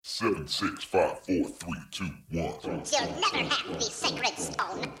7, 6, 5, 4, 3, 2, 1. You'll never have the sacred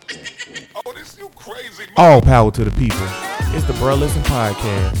stone. Oh, this you crazy, man. All power to the people. It's the Bruh Listen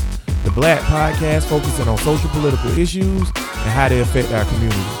Podcast, the black podcast focusing on social political issues and how they affect our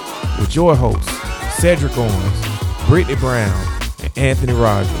community. With your hosts, Cedric Owens, Brittany Brown, and Anthony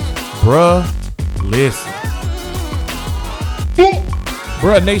Rogers. Bruh Listen.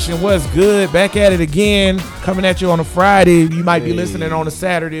 Bruh Nation, what's good? Back at it again. Coming at you on a Friday. You might be listening on a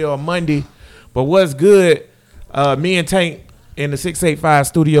Saturday or a Monday. But what's good? Me and Tank in the 685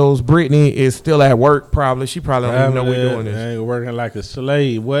 studios. Brittany is still at work probably. She probably don't even know we're doing this. I ain't working like a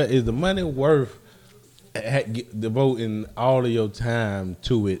slave. What is the money worth devoting all of your time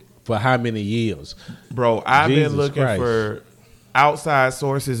to it for how many years? Bro, I've Jesus been looking Christ. for outside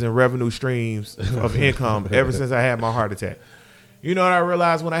sources and revenue streams of income ever since I had my heart attack. You know what I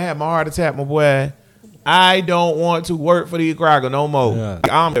realized when I had my heart attack, my boy? I don't want to work for the Igraga no more. Yeah.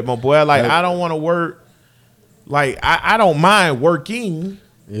 I'm my boy. Like, I don't want to work. Like, I don't mind working.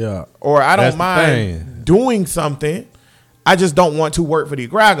 Yeah. Or I That's don't the mind thing. doing something. I just don't want to work for the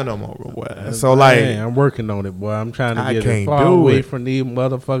Igraga no more, boy. So, Man, like, I'm working on it, boy. I'm trying to I get can't as far do away it. from these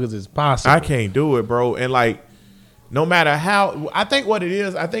motherfuckers as possible. I can't do it, bro. And, like, no matter how, I think what it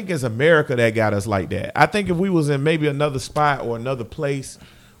is, I think it's America that got us like that. I think if we was in maybe another spot or another place,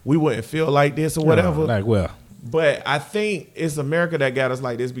 we wouldn't feel like this or whatever. Like, well, But I think it's America that got us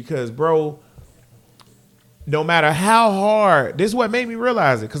like this because, bro, no matter how hard, this is what made me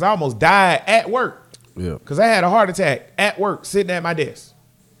realize it because I almost died at work yeah. because I had a heart attack at work, sitting at my desk,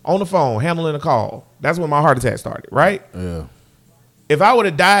 on the phone, handling a call. That's when my heart attack started, right? Yeah. If I would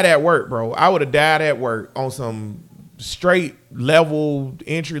have died at work, bro, I would have died at work on some straight level,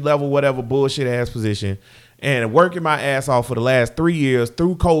 entry level, whatever bullshit ass position and working my ass off for the last 3 years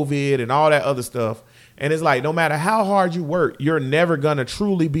through COVID and all that other stuff. And it's like, no matter how hard you work, you're never going to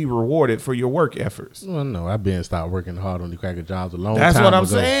truly be rewarded for your work efforts. Well, no, I've been stopped working hard on the cracker jobs a long That's time what I'm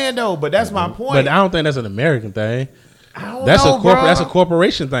ago. saying, though. But that's my point. But I don't think that's an American thing. I don't That's know, a bro. That's a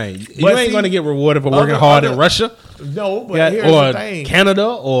corporation thing. You But ain't see, going to get rewarded for working hard in Russia. No, but here's or the thing. Canada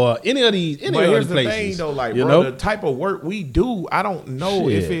or any of these But other here's the places. thing, though, like, you bro, know? the type of work we do, I don't know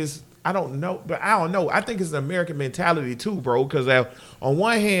if Shit. it's, I don't know, but I don't know. I think it's an American mentality too, bro, because on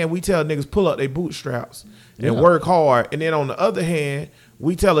one hand, we tell niggas pull up their bootstraps and Yeah. work hard, and then on the other hand,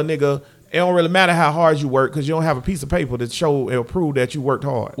 we tell a nigga, it don't really matter how hard you work because you don't have a piece of paper to show or prove that you worked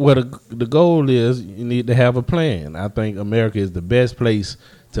hard. Well, the goal is you need to have a plan. I think America is the best place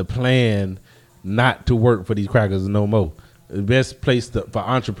to plan not to work for these crackers no more. The best place for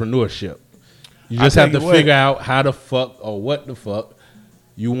entrepreneurship. You just tell have to you what. figure out how the fuck or what the fuck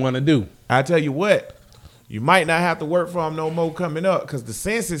you want to do. I tell you what, you might not have to work for them no more coming up because the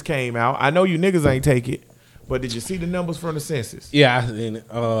census came out. I know you niggas ain't take it, but did you see the numbers from the census? Yeah, and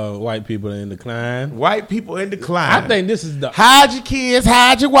white people in decline. White people in decline. I think this is the. Hide your kids,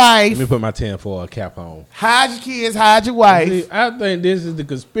 hide your wife. Let me put my 10-4 cap on. Hide your kids, hide your wife. See, I think this is the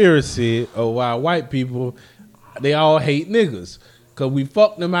conspiracy of why white people, they all hate niggas. Cause we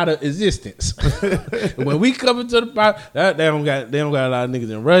fucked them out of existence. When we come into the power, they don't got a lot of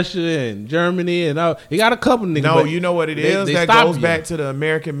niggas in Russia and Germany and all. You got a couple niggas. No, but you know what it is? they That stop goes you. back to the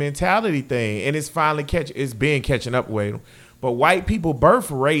American mentality thing, and it's finally it's been catching up with them. But white people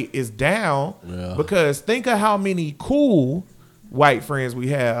birth rate is down because think of how many cool white friends we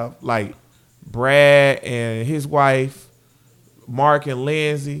have, like Brad and his wife, Mark and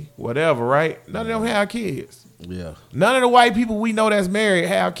Lindsay, whatever, right? None of them have kids. Yeah. None of the white people we know that's married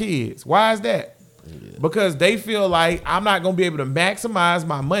have kids. Why is that? Because they feel like I'm not going to be able to maximize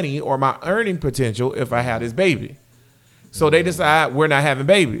my money or my earning potential if I have this baby. So they decide we're not having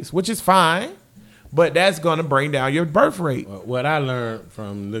babies, which is fine, but that's going to bring down your birth rate. What I learned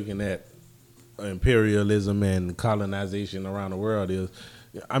from looking at imperialism and colonization around the world is,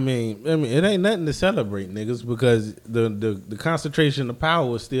 I mean, it ain't nothing to celebrate, niggas, because the concentration of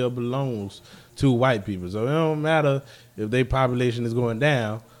power still belongs to white people. So it don't matter if their population is going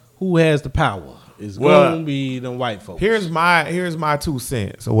down. Who has the power? It's going to be them white folks. Here's my 2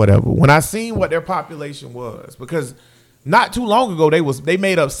 cents or whatever. When I seen what their population was, because not too long ago they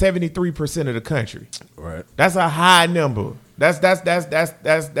made up 73% of the country. Right. That's a high number. That's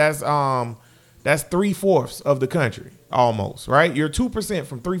 3/4 of the country almost, right? You're 2%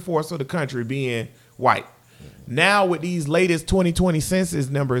 from 3/4 of the country being white. Now with these latest 2020 census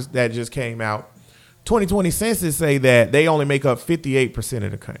numbers that just came out, 2020 census say that they only make up 58%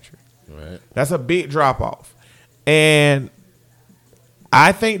 of the country. Right. That's a big drop off. And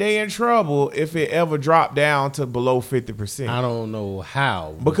I think they in trouble if it ever dropped down to below 50%. I don't know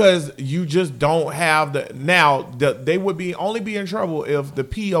how. Because you just don't have they would only be in trouble if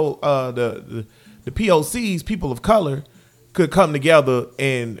the the POCs, people of color, could come together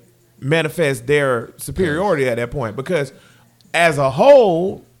and manifest their superiority at that point. Because as a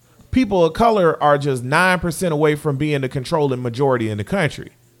whole, people of color are just 9% away from being the controlling majority in the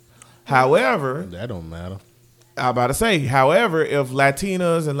country. However, That don't matter. I'm about to say, however, if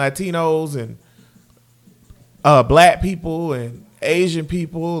Latinas and Latinos and black people and Asian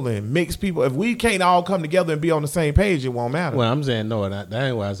people and mixed people, if we can't all come together and be on the same page, it won't matter. Well, I'm saying no, that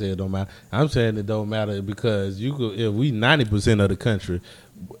ain't why I said it don't matter. I'm saying it don't matter because if we 90% of the country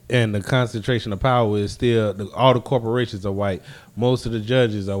and the concentration of power is still all the corporations are white, most of the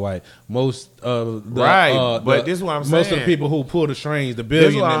judges are white, most of the but this is what I'm saying. Most of the people who pull the strings, the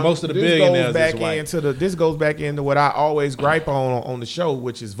billionaires, most of the billionaires is white. This goes back into what I always gripe on the show,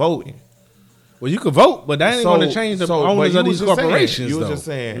 which is voting. Well, you can vote, but that ain't going to change the owners of these corporations. You were just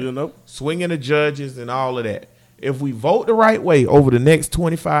saying, swinging the judges and all of that. If we vote the right way over the next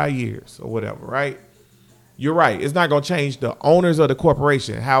 25 years or whatever, right? You're right. It's not going to change the owners of the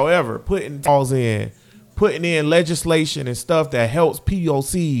corporation. However, putting in legislation and stuff that helps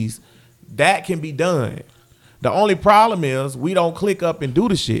POCs, that can be done. The only problem is we don't click up and do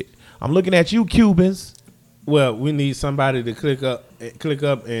the shit. I'm looking at you, Cubans. Well, we need somebody to click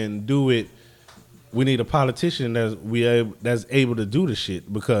up and do it. We need a politician that's able to do the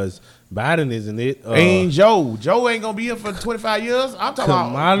shit because Biden isn't it. Ain't Joe. Joe ain't gonna be here for 25 years. I'm talking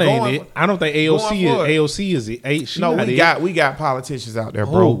Kamala about ain't it. I don't think AOC is it. No, we got politicians out there,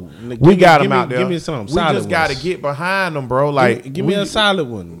 bro. We got them out there. Give me some. We just got to get behind them, bro. Like, give me a solid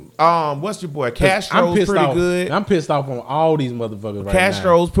one. What's your boy? Castro's pretty good. I'm pissed off on all these motherfuckers right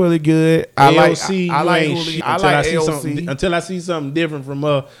Castro's now. pretty good. I like AOC. Until I see something different from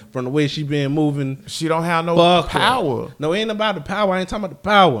her, from the way she been moving. She don't have no power. No, it ain't about the power. I ain't talking about the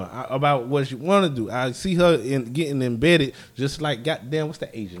power. About what she want to do. I see her getting embedded, just like goddamn. What's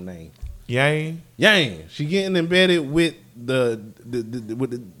the Asian name? Yang. She getting embedded with the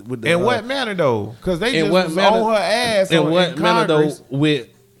in what manner though? Because they just was on her ass. In what manner though? With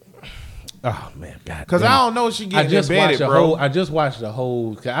oh man, God. Because I don't know she getting embedded, bro. I just watched the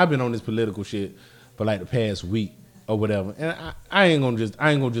whole. Cause I've been on this political shit for like the past week or whatever, and I ain't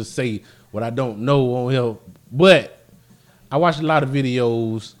gonna just say what I don't know on here, but I watched a lot of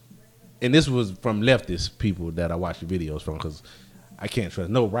videos, and this was from leftist people that I watched the videos from because I can't trust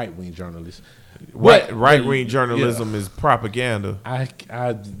no right wing journalists. Right wing journalism is propaganda. I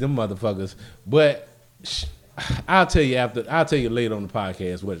them motherfuckers. But I'll tell you later on the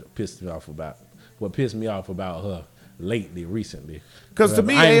podcast what pissed me off about her recently. Because to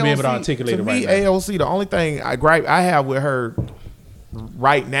me, I ain't been able to articulate it right now. AOC, the only thing I have with her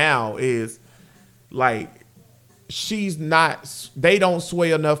right now is like they don't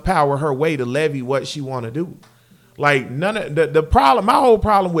sway enough power her way to levy what she want to do. Like none of the problem, my whole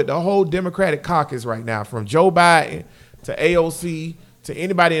problem with the whole Democratic caucus right now, from Joe Biden to AOC to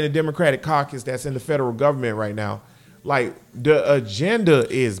anybody in the Democratic caucus that's in the federal government right now, like the agenda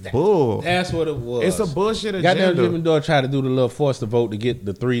is bull. That's what it was. It's a bullshit agenda. Goddamn, Jimmy Dore tried to do the little force to vote to get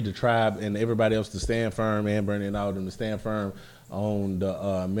the tribe and everybody else to stand firm, and Bernie and all of them to stand firm on the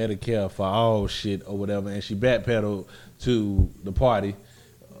Medicare for all shit or whatever, and she backpedaled to the party.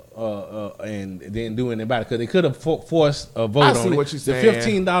 And didn't do anything about it because they could have forced a vote on it. What you're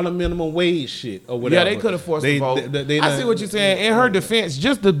saying. The $15 minimum wage shit or whatever. Yeah, they could have forced a vote. I see what you're saying. In her defense,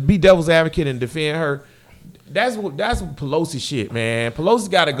 just to be devil's advocate and defend her, that's Pelosi shit, man. Pelosi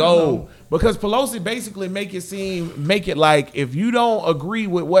got to go because Pelosi basically make it like if you don't agree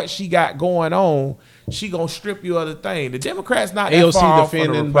with what she got going on, she gonna strip you of the thing. The Democrats not that far off from the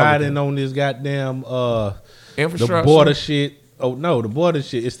defending Republican. Biden on this goddamn infrastructure, the border shit. Oh no, the border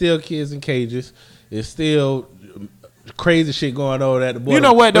shit. It's still kids in cages. It's still crazy shit going on at the border. You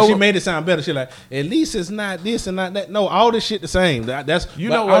know what? But she made it sound better. She like, at least it's not this and not that. No, all this shit the same. That's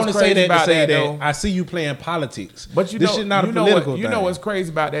what's crazy about that though. I see you playing politics, but this shit not a political thing. You know what's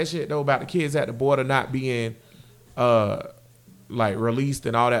crazy about that shit though? About the kids at the border not being like released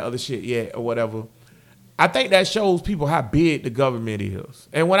and all that other shit yet or whatever. I think that shows people how big the government is,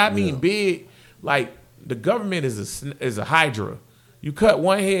 and when I mean big, like. The government is a hydra. You cut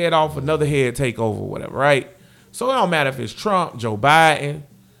one head off, another head take over, whatever, right? So it don't matter if it's Trump, Joe Biden,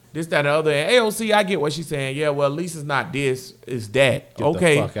 this, that, and the other. And AOC, I get what she's saying. Yeah, well, at least it's not this, it's that. Get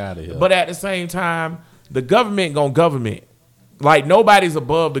the fuck out of here. But at the same time, the government gonna government. Like nobody's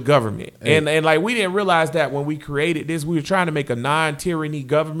above the government. Hey. And like we didn't realize that when we created this, we were trying to make a non-tyranny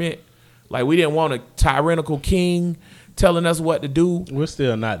government. Like we didn't want a tyrannical king. telling us what to do. We're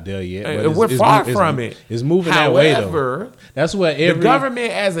still not there yet. But We're far from it. It's moving that way, though. However, that's what the every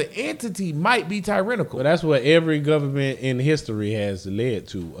government as an entity might be tyrannical. But that's what every government in history has led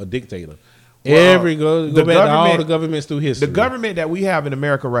to, a dictator. Well, Go the back to all government- the governments through history. The government that we have in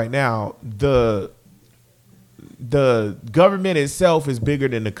America right now, the government itself is bigger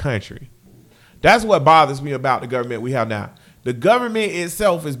than the country. That's what bothers me about the government we have now. The government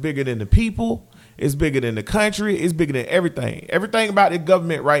itself is bigger than the people. It's bigger than the country. It's bigger than everything. Everything about the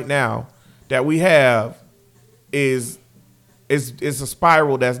government right now that we have is a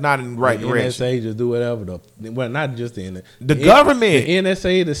spiral that's not in the right the direction. NSA just do whatever. Well, not just the government, the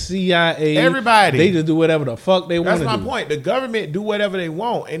NSA, the CIA, everybody, they just do whatever the fuck they want to do. That's my point. The government do whatever they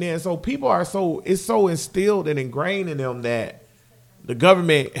want, and then so people are it's so instilled and ingrained in them that the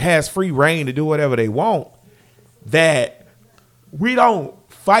government has free reign to do whatever they want, that we don't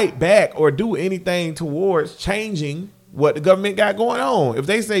fight back or do anything towards changing what the government got going on. If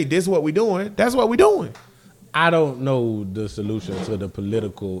they say this is what we doing, that's what we doing. I don't know the solution to the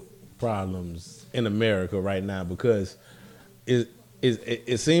political problems in America right now, because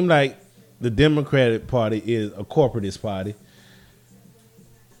it seems like the Democratic Party is a corporatist party,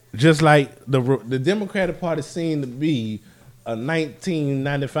 just like the Democratic Party seemed to be a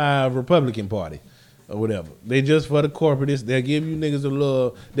 1995 Republican Party or whatever. They just for the corporatists. They'll give you niggas a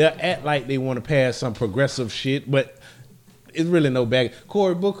little. They'll act like they want to pass some progressive shit, but it's really no back.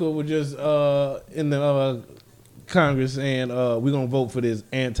 Cory Booker was just in the Congress and we're gonna vote for this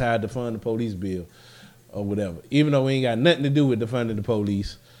anti-defund the police bill or whatever, even though we ain't got nothing to do with defunding the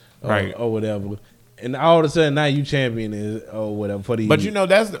police, right, or whatever. And all of a sudden now you champion it or whatever for these. But you know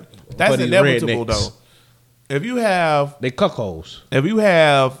that's inevitable though. If you have they cuckolds. If you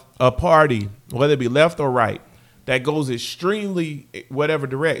have a party, whether it be left or right, that goes extremely whatever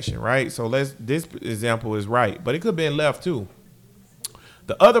direction, right? So this example is right, but it could have been left too.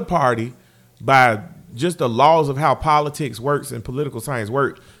 The other party, by just the laws of how politics works and political science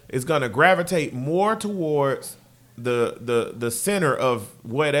works, is going to gravitate more towards the center of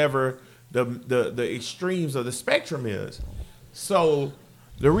whatever the extremes of the spectrum is. So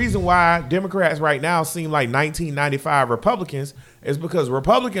the reason why Democrats right now seem like 1995 Republicans is because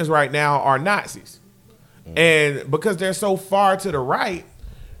Republicans right now are Nazis. And because they're so far to the right,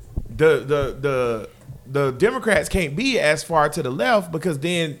 the Democrats can't be as far to the left, because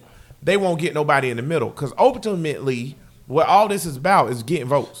then they won't get nobody in the middle. Because ultimately, what all this is about is getting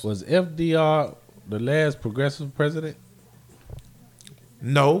votes. Was FDR the last progressive president?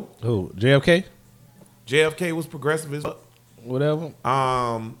 No. Who? JFK? JFK was progressive as well. Whatever.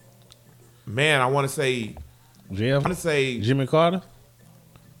 Man, I want to say Jimmy Carter.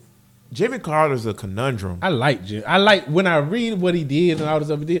 Jimmy Carter's a conundrum. I like Jim. I like when I read what he did and all the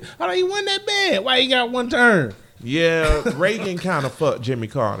stuff he did. I don't he wasn't that bad. Why he got one term? Yeah, Reagan kind of fucked Jimmy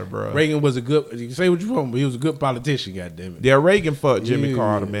Carter, bro. Reagan was a good. You can say what you want, but he was a good politician. Goddamn it. Yeah, Reagan fucked Jimmy Yeah,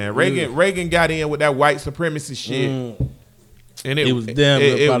 Carter, man. yeah. Reagan got in with that white supremacy shit, and He was damn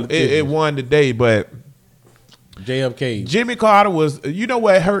good politician. it won the day. But JFK. Jimmy Carter was. You know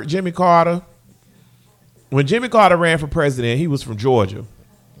what hurt Jimmy Carter? When Jimmy Carter ran for president, he was from Georgia,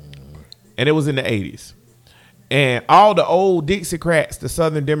 and it was in the 80s. And all the old Dixiecrats, the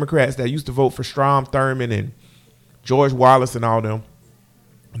Southern Democrats that used to vote for Strom Thurmond and George Wallace and all them,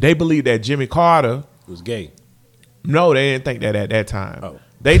 they believed that Jimmy Carter was gay. No, they didn't think that at that time. Oh.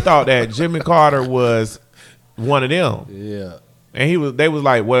 They thought that Jimmy Carter was one of them. Yeah. And they was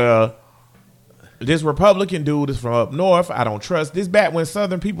like, well, this Republican dude is from up north. I don't trust this. Back when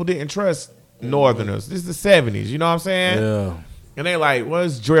Southern people didn't trust Northerners. This is the 70s. You know what I'm saying? Yeah. And they like, well,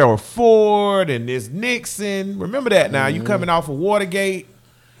 it's Gerald Ford and this Nixon. Remember that now. You coming off of Watergate.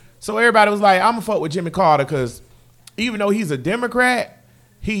 So everybody was like, I'm going to fuck with Jimmy Carter because even though he's a Democrat,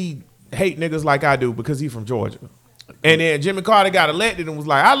 he hate niggas like I do because he's from Georgia. And then Jimmy Carter got elected and was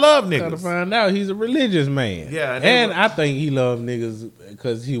like, I love Gotta niggas. find out he's a religious man. Yeah, and I think he loved niggas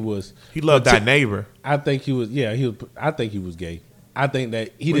because he loved that neighbor. I think he was. Yeah, I think he was gay. I think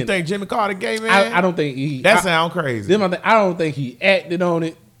that he You didn't. think Jimmy Carter gay, man? I don't think he. That sound crazy. I don't think he acted on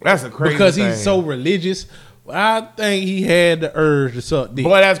it. That's a crazy because thing. he's so religious. I think he had the urge to suck dick.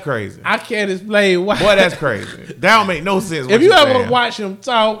 Boy, that's crazy. I can't explain why. Boy, that's crazy. That don't make no sense. If you ever watch him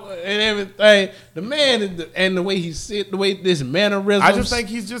talk and everything, the man is and the way he sit, the way this mannerisms. I just think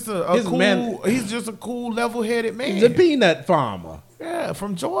he's just he's just a cool, level-headed man. He's a peanut farmer. Yeah,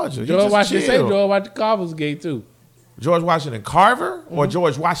 from Georgia. George Washington Carver was gay too. George Washington Carver or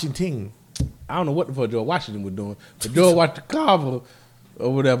George Washington? I don't know what the fuck George Washington was doing, but George Washington Carver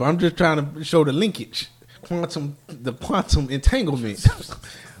or whatever. I'm just trying to show the linkage, the quantum entanglement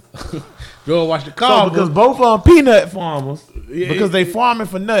Go watch the So car. because both of them peanut farmers, because they farming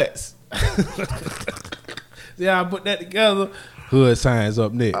for nuts. Yeah, I put that together. Hood signs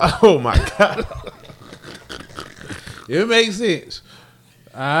up next. Oh my God. It makes sense.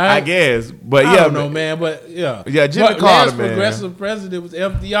 All right. I guess. But I yeah, don't know, man. But yeah, Jimmy But Carter, last man. progressive president was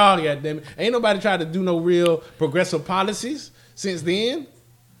FDR. Goddamn it, ain't nobody tried to do no real progressive policies since then.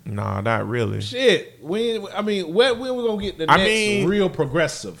 No, not really. Shit, when we gonna get the I next mean, real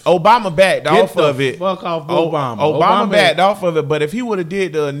progressive? Obama backed Get off the of it. fuck off O- Obama. Obama Obama backed off of it, but if he would have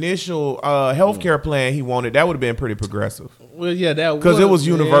did the initial healthcare plan he wanted, that would have been pretty progressive. Well, yeah, that Because it was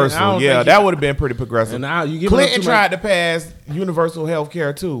man. I universal. don't Yeah, think that would have been pretty progressive. And now you give Clinton tried to pass universal health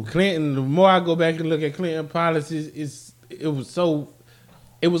care too. Clinton. The more I go back and look at Clinton policies, it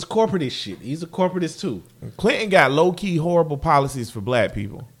was corporatist shit. He's a corporatist too. Clinton got low key horrible policies for black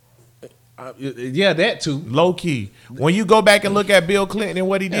people. Yeah, that too. Low key. When you go back and look at Bill Clinton and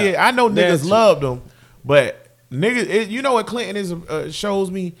what he did, I know that niggas too. loved him, but niggas, you know what Clinton is shows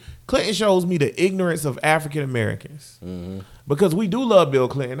me? Clinton shows me the ignorance of African Americans. Because we do love Bill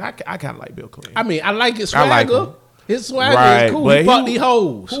Clinton. I kind of like Bill Clinton. I mean, I like his I like swagger. him. His swagger Right, is cool. but He fucked these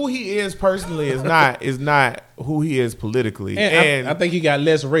hoes. Who he is personally is not who he is politically. And I think he got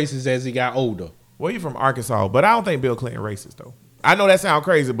less racist as he got older. Well, you from Arkansas, but I don't think Bill Clinton racist though. I know that sounds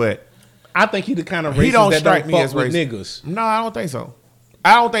crazy, but I think he the kind of racist he don't that strike don't me fuck as with racist. niggas. No, I don't think so.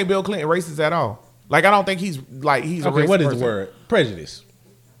 I don't think Bill Clinton racist at all. Like I don't think he's a Okay, racist what is person. the word? Prejudice.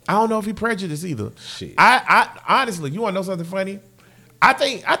 I don't know if he prejudiced either. Shit. I honestly, you want to know something funny? I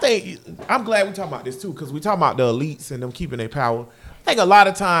think I'm glad we talking about this too because we talking about the elites and them keeping their power. I think a lot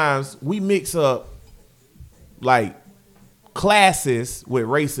of times we mix up like classes with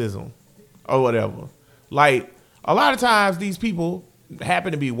racism or whatever. Like a lot of times these people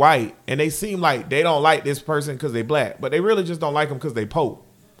happen to be white and they seem like they don't like this person because they black, but they really just don't like them because they poor.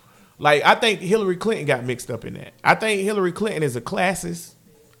 Like I think Hillary Clinton got mixed up in that. I think Hillary Clinton is a classist.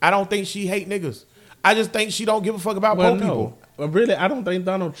 I don't think she hate niggas. I just think she don't give a fuck about poor people. But really, I don't think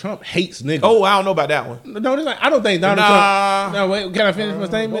Donald Trump hates niggas. Oh, I don't know about that one. No, I don't think Donald Nah. Trump. No, wait, can I finish my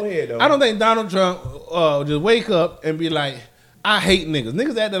statement? go ahead, though. I don't think Donald Trump just wake up and be like, I hate niggas.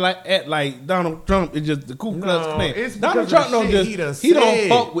 Niggas act like Donald Trump is just the Ku Klux No, Klan. it's Donald because Trump of the don't shit just he done don't said.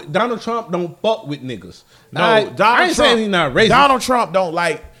 fuck with Donald Trump. Don't fuck with niggas. No, I Donald ain't Trump, saying he's not racist. Donald Trump don't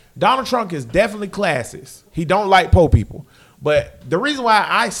like. Donald Trump is definitely classist. He don't like poor people. But the reason why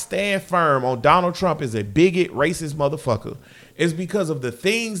I stand firm on Donald Trump is a bigot, racist motherfucker is because of the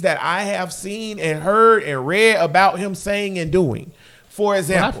things that I have seen and heard and read about him saying and doing. For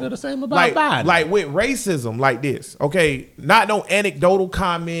example, feel the same about like, Biden. Like with racism like this, okay? Not no anecdotal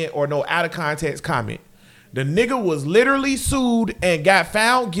comment or no out of context comment. The nigga was literally sued and got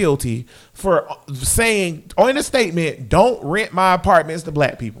found guilty for saying in a statement, "Don't rent my apartments to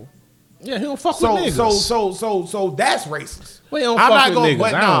black people." Yeah, he don't fuck So with niggas. so that's racist. Well, he don't I'm fuck not with gonna, niggas.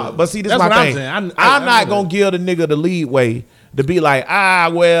 but I nah, don't- but see, this is that's my what I'm thing. saying. I'm I not know gonna give the nigga the lead way to be like,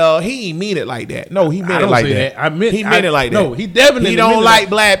 well, he ain't mean it like that. No, he I meant it don't like say that. that. I meant- he meant it like that. no, he definitely he meant don't it like like-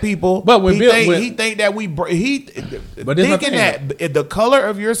 black people. But when he think that we But this my thinking thing, that the color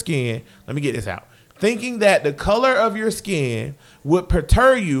of your skin. Let me get this out. Thinking that the color of your skin would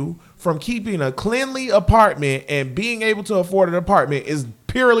deter you from keeping a cleanly apartment and being able to afford an apartment is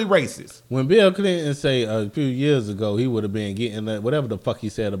purely racist. When Bill Clinton say a few years ago he would have been getting that, whatever the fuck he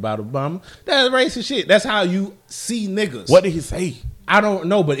said about Obama, that's racist shit. That's how you see niggas. What did he say? I don't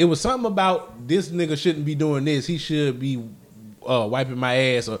know, but it was something about this nigga shouldn't be doing this. He should be wiping my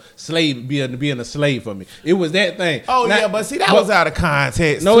ass or being a slave for me. It was that thing. Oh Not- yeah, but see that was out of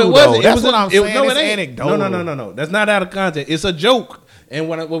context. No, too, it wasn't. though. It That's was what I'm saying. No, It's it ain't. anecdotal. No. That's not out of context. It's a joke. And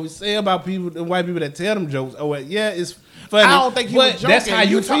what we say about people, the white people that tell them jokes, yeah, it's funny. I don't think he was but joking. that's how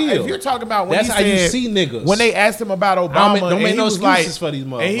you talk- feel. If you're talking about when that's he how you said- see niggas. When they asked him about Obama, Don't make and no he was like, excuses for these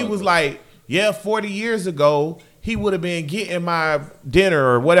and he was motherfuckers. like, yeah, 40 years ago, he would have been getting my dinner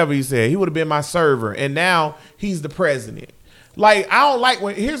or whatever he said. He would have been my server, and now he's the president. Like, I don't like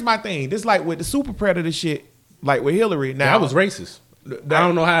when. Here's my thing. This like with the super predator shit, like with Hillary. Now that was racist. I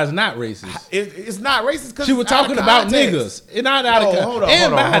don't know how it's not racist. It's not racist because She was talking about niggas. It's not out of No, context. hold on,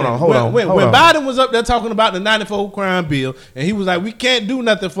 And hold on, Biden. hold on, hold on, When hold on. Biden was up there talking about the 94 crime bill, and he was like, we can't do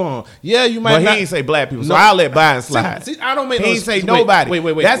nothing for him. Yeah, you might But he not. ain't say black people, so No. I'll let Biden slide. See, I don't make He no ain't say wait, nobody.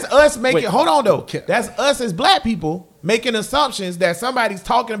 Wait. That's us making. Wait. Hold on though. Okay. That's us as black people making assumptions that somebody's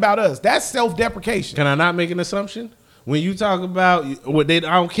talking about us. That's self-deprecation. Can I not make an assumption? When you talk about what I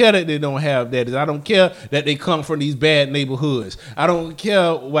don't care that they don't have that. I don't care that they come from these bad neighborhoods. I don't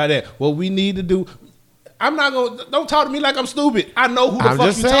care why that. What we need to do, I'm not gonna. Don't talk to me like I'm stupid. I know who the I'm fuck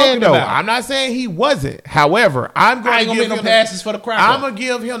just you saying talking though. about. I'm not saying he wasn't. However, I'm I going ain't to gonna give make no him passes for the cracker. I'm gonna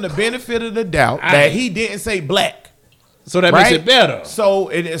give him the benefit of the doubt I that ain't. he didn't say black. So that Right? makes it better. So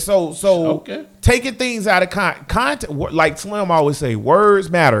it is so Okay. taking things out of context, like Slim always say, words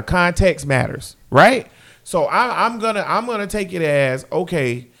matter, context matters, right? So I'm gonna take it as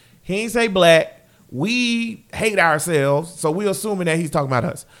okay. He ain't say black. We hate ourselves, so we're assuming that he's talking about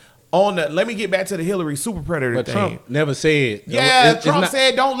us. Let me get back to the Hillary super predator But thing. Trump never said. Yeah, It's Trump not-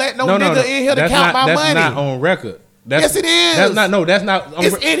 said don't let no nigga in here to that's count not, my that's money. not on record. That's, Yes, it is. That's not. No, that's not.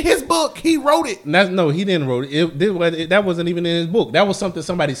 It's in his book. He wrote it. No, he didn't wrote it. That wasn't even in his book. That was something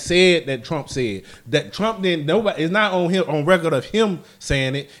somebody said that Trump said. That Trump didn't. Nobody. It's not on him on record of him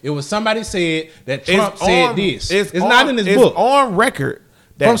saying it. It was somebody said that Trump said this. It's not in his book. It's on record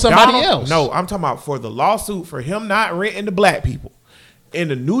that From somebody else. No, I'm talking about for the lawsuit for him not renting to black people in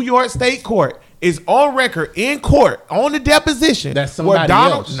the New York State court. Is on record in court on the deposition. That's where somebody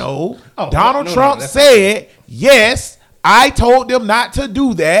Donald. else. No, Oh, Donald no, Trump that's said yes. I told them not to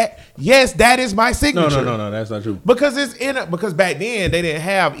do that. Yes, that is my signature. No, that's not true. Because it's because back then they didn't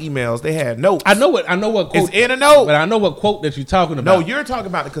have emails; they had notes. I know what quote. It's in a note. But I know what quote that you're talking No, about. you're talking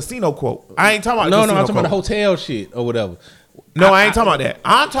about the casino quote. I ain't talking about No, the casino I'm talking about the quote. hotel shit or whatever. No, I ain't talking about that.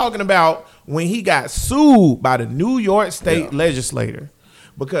 I'm talking about when he got sued by the New York State legislator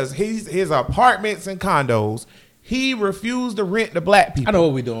because his apartments and condos, he refused to rent to black people. I know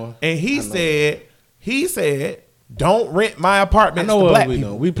what we doing. And he said, don't rent my I apartments know to what black we people.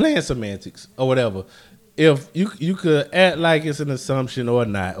 doing. We playing semantics or whatever. If you could act like it's an assumption or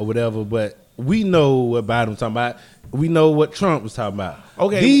not or whatever, but we know what Biden's talking about. We know what Trump was talking about.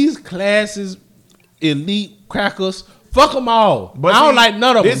 Okay. These classes, elite crackers, fuck them all. But I don't see, like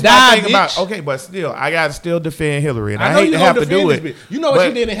none of them. this my Die, thing bitch. about okay, but still, I gotta still defend Hillary, and I I, know hate you to gonna have to defend do this it. bitch. You know what she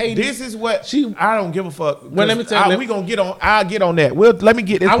but did in Haiti? This is what She- I don't give a fuck. Well, let me tell you- we gonna get on. I'll get on that. Let me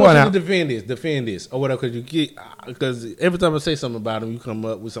get this I point want you out. to defend this, or whatever, because every time I say something about him, you come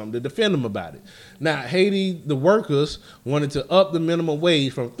up with something to defend him about it. Now, Haiti, the workers wanted to up the minimum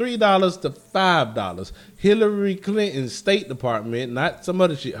wage from $3 to $5. Hillary Clinton's State Department, not some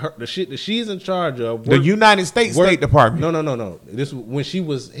other shit, the shit that she's in charge of. The United States State Department. No. This was when she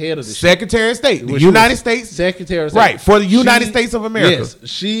was head of the Secretary of State, the when she United was States. Secretary of State. Right, for the United States of America.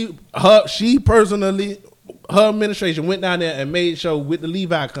 Yes, she personally, her administration went down there and made sure with the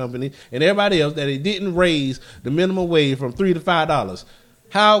Levi Company and everybody else that it didn't raise the minimum wage from $3 to $5.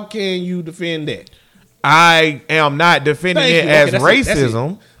 How can you defend that? I am not defending Thank it you. as Okay, that's it.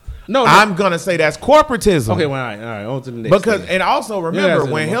 racism. No, I'm gonna say that's corporatism. okay. Well, all right. On to the next. Because thing. and also You remember don't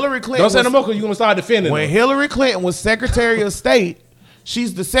say when no more. Hillary Clinton Don't say was, no more because you're gonna start defending when them. Hillary Clinton was Secretary of State,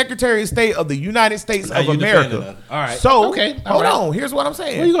 she's the Secretary of State of the United States Now of you defending America. her. All right. So Okay. All hold right. on. Here's what I'm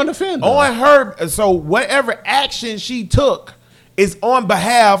saying. What are you gonna defend her? On her. So whatever action she took is on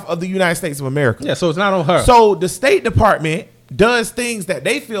behalf of the United States of America. Yeah, so it's not on her. So the State Department does things that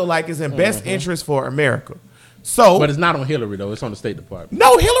they feel like is in best interest for America. So, but it's not on Hillary though. It's on the State Department.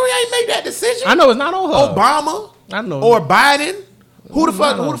 no, Hillary ain't made that decision. I know it's not on her. Obama, I know. or Biden. Who the I know.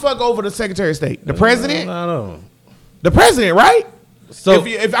 fuck? Who the fuck over the Secretary of State? The president. I know. The president, right? So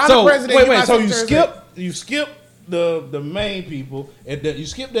If I'm the president, wait, you my so you Secretary of skip the main people, and you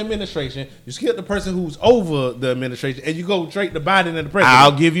skip the administration, you skip the person who's over the administration, and you go straight to Biden and the president.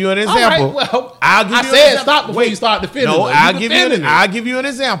 I'll give you an All right, example. well, I'll give I you an said example. stop before Wait. you start defending. No, her. I'll You give you. defending I'll it. give you an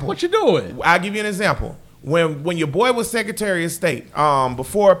example. What you doing? I'll give you an example. When your boy was Secretary of State,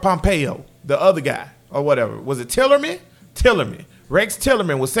 before Pompeo, the other guy or whatever, was it Tillerman? Tillerman. Rex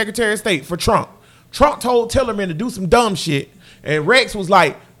Tillerman was Secretary of State for Trump. Trump told Tillerman to do some dumb shit, and Rex was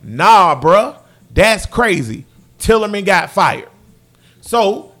like, "Nah, bruh, that's crazy." Tillerman got fired.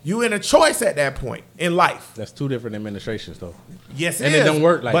 So you in a choice at that point in life. That's two different administrations, though. Yes, And it don't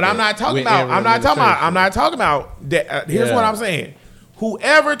work like But that I'm not talking with about. every I'm not talking about. administration. I'm not talking about that. Here's Yeah. what I'm saying.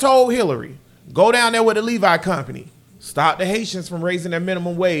 Whoever told Hillary, go down there with the Levi Company, stop the Haitians from raising their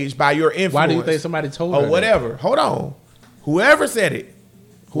minimum wage by your influence. Why do you think somebody told her or that? whatever? Hold on. Whoever said it.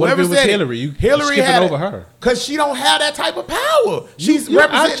 What if Whoever it was said Hillary? You Hillary skipping had over her. because she don't have that type of power. She's You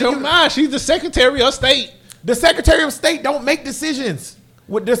out representing your mind. She's the Secretary of State. the Secretary of State don't make decisions.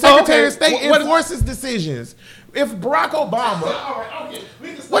 With the Secretary of State What- enforces decisions. If Barack Obama,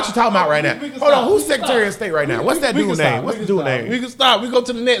 what you talking about right now? Hold on, who's Secretary of State right now? What's that dude's name? What's the dude's We name? can stop. We go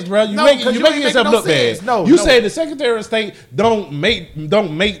to the next, bro. You No, making 'cause you you making ain't yourself making no look bad. sense. No, you no. say the Secretary of State don't make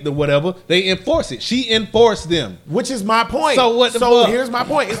the whatever. They enforce it. She enforced them. Which is my point. So what the So fuck? here's my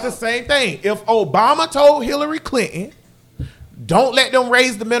point. It's the same thing. If Obama told Hillary Clinton, don't let them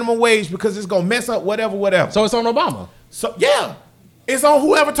raise the minimum wage because it's gonna mess up whatever. So it's on Obama. So yeah. It's on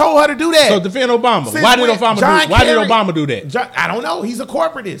whoever told her to do that. So defend Obama. Since Why did when Obama John do? Why did Kerry- Obama do that? I don't know. He's a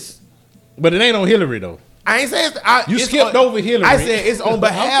corporatist. But it ain't on Hillary though. I ain't saying You it's skipped over Hillary. I said it's on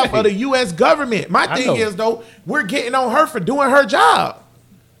behalf Okay. of the U.S. government. My I thing know. is though, we're getting on her for doing her job.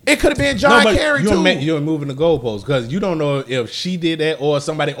 It could have been John Kerry too. You're moving the goalposts because you don't know if she did that or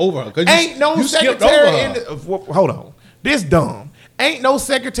somebody over her. 'Cause Ain't no you skipped secretary over in her. hold on. This dumb. Ain't no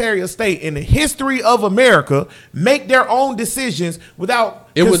Secretary of State in the history of America make their own decisions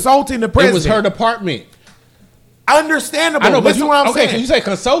without consulting the president. It was her department. Understandable. I know, but Listen to what I'm saying. you say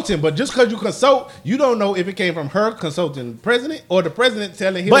consulting, but just because you consult, you don't know if it came from her consulting the president or the president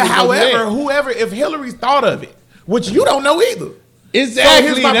telling Hillary. But to go do however, that. whoever, if Hillary thought of it, which you don't know either. Exactly.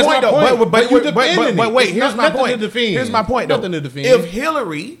 So here's my That's point, my though. point. But you defending But it. wait, It's here's my nothing point. to defend. Here's my point, though. Nothing to defend. If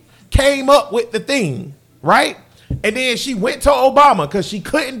Hillary came up with the thing, right, and then she went to Obama because she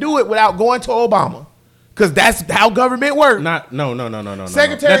couldn't do it without going to Obama, because that's how government works. No.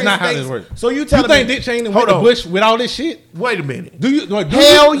 Secretary That's not of how State- this works. So you You telling think me? Dick Cheney Hold went to on. Bush with all this shit? Wait a minute. Do you?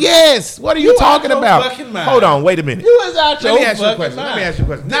 Hell yes. What are you You talking out your about? fucking mind. Hold on. Wait a minute. You was out your Let me ask you a fucking question. mind. Let me ask you a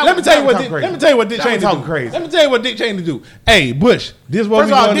question. Now- Let me tell you now what. we're talking Let me tell you what Dick crazy. Cheney Now we're do. talking crazy. Let me tell you what Dick Cheney do. Hey, Bush, this is what First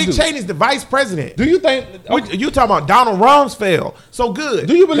we of all, going to Dick do. Cheney's the vice president. Do you think? You talking about Donald Rumsfeld? So good.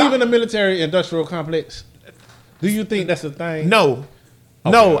 Do you believe in the military-industrial complex? Do you think that's a thing? No.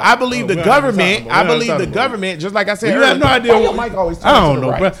 No, I believe the We're not government. talking about- I we're not believe the talking about- government. Just like I said, You have no earlier, idea. why your mic always I turns to don't the know,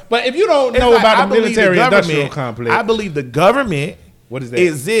 right? bro. But if you don't It's know like, I about the believe military-industrial government- complex, I believe the government What is that?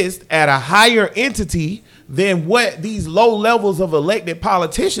 exists at a higher entity than what these low levels of elected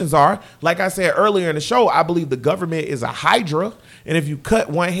politicians are. Like I said earlier in the show, I believe the government is a hydra, and if you cut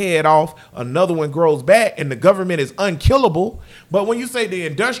one head off, another one grows back, and the government is unkillable. But when you say the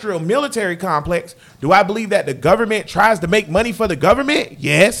industrial military complex, do I believe that the government tries to make money for the government?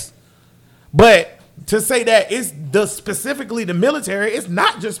 Yes. But to say that it's specifically the military, it's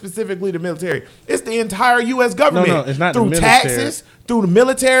not just specifically the military. It's the entire U.S. government. No, it's not the through military. taxes, through the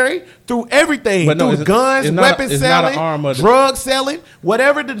military, through everything, But no, through it's- guns, it's not- weapons it's not an selling, arm of the- drug selling,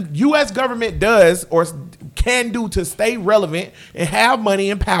 whatever the U.S. government does or can do to stay relevant and have money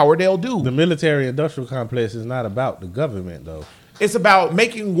and power, they'll do. the military-industrial complex is not about the government, though. It's about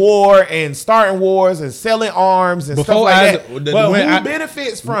making war and starting wars and selling arms and Before stuff like I- that. But when who I-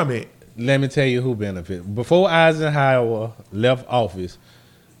 benefits from it? Let me tell you who benefited. Before Eisenhower left office,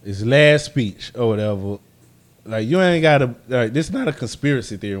 his last speech or whatever, like you ain't got to. This is not a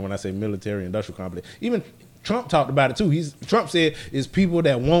conspiracy theory when I say military-industrial complex. Even Trump talked about it too. Trump said it's people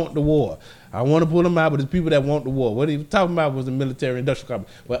that want the war. I want to pull them out, but it's people that want the war. What he was talking about was the military-industrial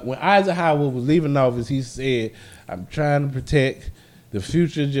complex. But when Eisenhower was leaving office, he said, "I'm trying to protect the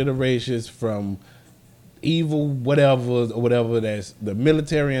future generations from evil whatever that's the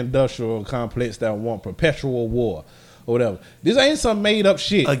military-industrial complex that want perpetual war or whatever." This ain't some made-up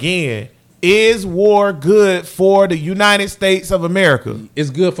shit. Again, is war good for the United States of America?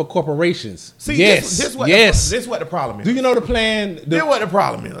 It's good for corporations. See, yes, this yes. what the problem is. Do you know the plan? This what the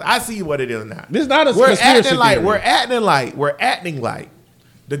problem is. I see what it is now. This is not a we're conspiracy acting like theory. we're acting like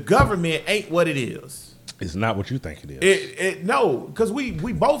the government ain't what it is. It's not what you think it is. No, because we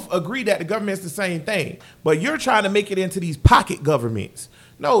both agree that the government's the same thing, but you're trying to make it into these pocket governments.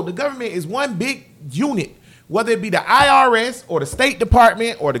 No, the government is one big unit, whether it be the IRS or the State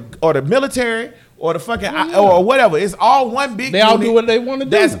Department or the military or the fucking or whatever. It's all one big. They all unit do what they wanna do.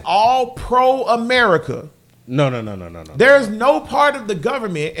 That's all pro America. No. There's no part of the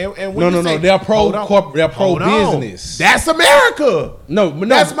government, and when you say, They're pro hold on, corp. They're pro hold on. business. That's America. No, but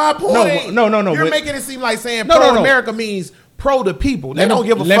no, That's my point. No. You're but- making it seem like saying No, pro no. America means pro the people. They Let me- don't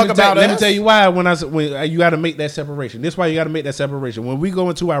give a let fuck me about us. Let me tell you why. When you got to make that separation. This is why you got to make that separation. When we go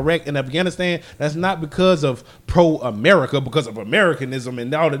into Iraq and Afghanistan, that's not because of pro-America, because of Americanism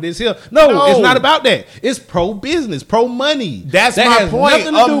and all of this here. No, it's not about that. It's pro-business, pro-money. That's That my has point.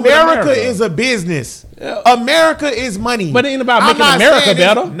 nothing to do with America is a business. Yeah. America is money. But it ain't about I'm making not America saying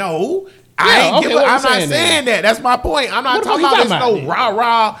it's- better. No. Yeah, I'm okay, what not I'm saying saying that. That's my point. I'm not What the talking fuck about you this talking no about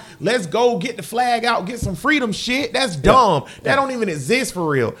rah-rah. Let's go get the flag out, get some freedom shit. That's dumb. That don't even exist for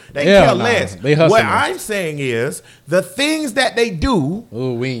real. They Yeah, care nah. less. They hustling. What I'm saying is the things that they do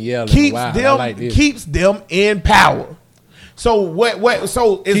Oh, we ain't yelling. keeps Wow, I them like this. keeps them in power. So what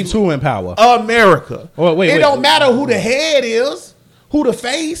so it's Keeps who in power? America. Wait, it wait. don't matter who the head is. who the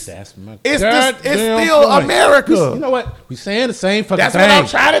face. That's my It's goddamn still point. America. You know what? We saying the same fucking That's thing. what I'm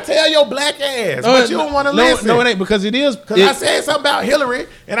trying to tell your black ass, but you don't want to listen. No, it ain't because it is. Because I said something about Hillary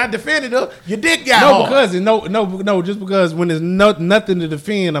and I defended her. Your dick got No, hard. because just because when there's nothing to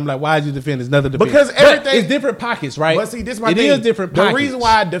defend, I'm like, why did you defend? There's nothing to defend. Because everything- But it's different pockets, right? But see, this is my It thing. is different pockets. The reason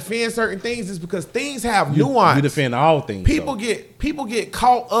why I defend certain things is because things have nuance. You defend all things. People get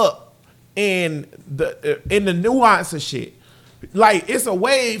caught up in the nuance of shit. Like, it's a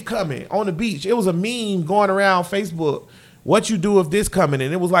wave coming on the beach. It was a meme going around Facebook. What you do if this coming?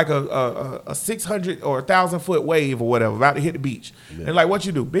 And it was like a 600 or 1,000-foot wave or whatever about to hit the beach. Yeah. And like, what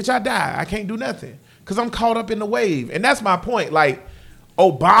you do? Bitch, I die. I can't do nothing because I'm caught up in the wave. And that's my point. Like,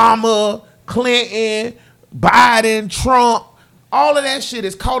 Obama, Clinton, Biden, Trump, all of that shit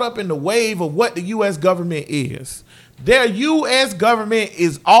is caught up in the wave of what the U.S. government is. Their U.S. government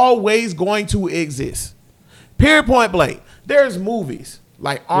is always going to exist. Period, point blank. There's movies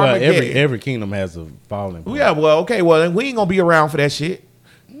like Armageddon. Well, every kingdom has a falling point. Yeah, well, okay, well, then we ain't gonna be around for that shit.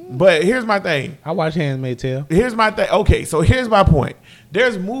 But here's my thing. I watch Handmaid's Tale. Here's my thing. Okay, so here's my point.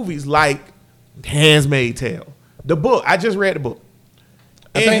 There's movies like Handmaid's Tale. The book. I just read the book.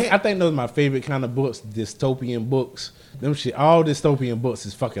 I think those are my favorite kind of books, dystopian books. Them shit, all dystopian books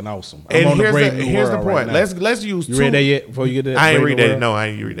is fucking awesome. I'm on the Brave New here's the World point. right now. Let's use. You read that yet? Before you get that? I ain't Brave read New that. World? No, I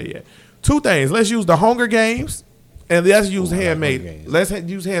ain't read that yet. Two things. Let's use the Hunger Games, and let's use Hunger Handmaid. Games. Let's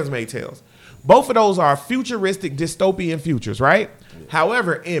use Handmaid's Tales. Both of those are futuristic, dystopian futures, right? Yeah.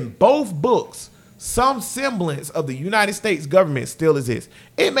 However, in both books, some semblance of the United States government still exists.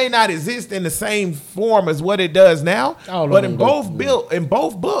 It may not exist in the same form as what it does now, but in both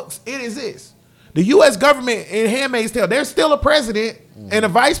books, it exists. The U.S. government in Handmaid's Tale, there's still a president and a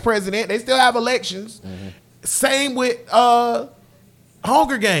vice president. They still have elections. Same with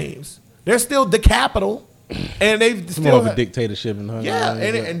Hunger Games. They're still the capital, and they It's still more of a dictatorship in Hunger yeah,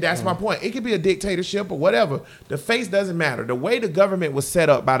 Games. and that's my point. It could be a dictatorship or whatever. The face doesn't matter. The way the government was set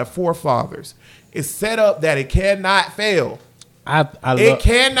up by the forefathers is set up that it cannot fail. It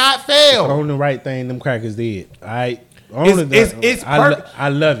cannot fail. On the right thing, them crackers did. I love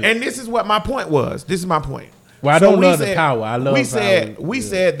it. And this is what my point was. This is my point. Well, I don't love the power. I love we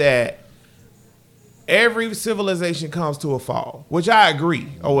said that every civilization comes to a fall, which I agree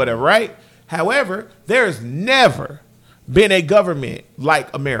or whatever, right? However, there's never been a government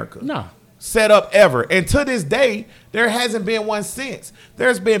like America. No. Set up ever. And to this day, there hasn't been one since.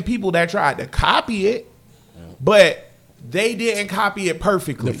 There's been people that tried to copy it, but they didn't copy it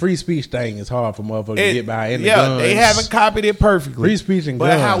perfectly. The free speech thing is hard for motherfuckers to get behind. They haven't copied it perfectly. Free speech and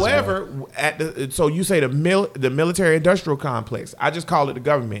but guns. However, so you say the military industrial complex. I just call it the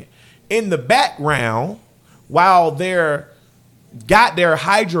government. In the background, while they're got their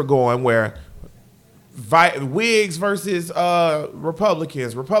Hydra going, where Whigs versus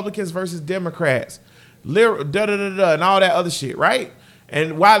Republicans versus Democrats, and all that other shit, right?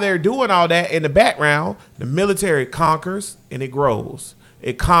 And while they're doing all that in the background, the military conquers and it grows.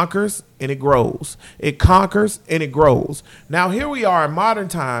 It conquers and it grows. It conquers and it grows. Now here we are in modern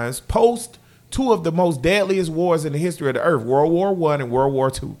times, post two of the most deadliest wars in the history of the earth, World War I and World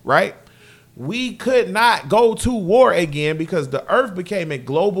War II, right? We could not go to war again because the earth became a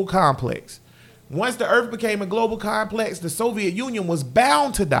global complex. Once the earth became a global complex, the Soviet Union was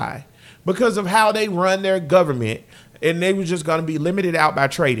bound to die because of how they run their government, and they were just going to be limited out by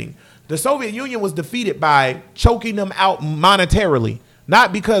trading. The Soviet Union was defeated by choking them out monetarily,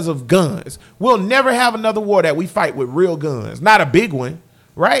 not because of guns. We'll never have another war that we fight with real guns, not a big one,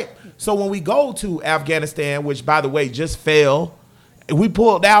 right? So when we go to Afghanistan, which, by the way, just fell, we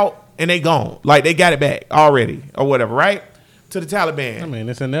pulled out and they gone. Like, they got it back already or whatever, right? To the Taliban. I mean,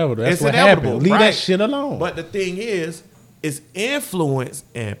 it's inevitable. That's it's what inevitable. happened. Leave that shit alone. But the thing is influence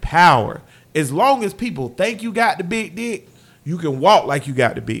and power. As long as people think you got the big dick, you can walk like you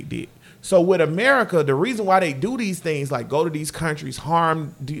got the big dick. So with America, the reason why they do these things, like go to these countries,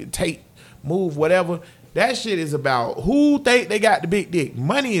 harm, take, move, whatever, that shit is about who think they got the big dick.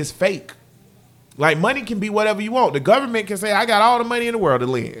 Money is fake. Like, money can be whatever you want. The government can say, I got all the money in the world to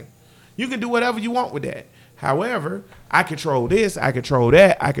lend. You can do whatever you want with that. However, I control this, I control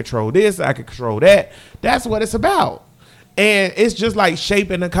that, I control this, I control that. That's what it's about. And it's just like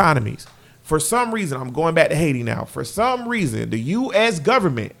shaping economies. For some reason, I'm going back to Haiti now. For some reason, the U.S.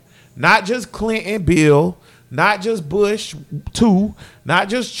 government, not just Clinton, Bill, not just Bush, too, not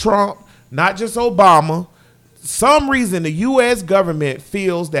just Trump, not just Obama, some reason the U.S. government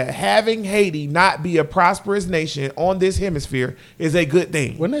feels that having Haiti not be a prosperous nation on this hemisphere is a good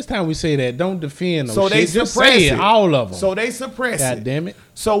thing. Well, next time we say that, don't defend them. So they just suppress say it. all of them. So they suppress God it. damn it.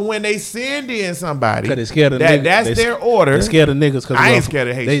 So when they send in somebody, Because they're scared of that niggas. that's their order. They're scared of niggas. Cause I ain't we'll- scared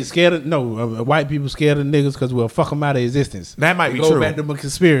of They Haitians. scared of, white people scared of niggas because we'll fuck them out of existence. That might be Go true. back to my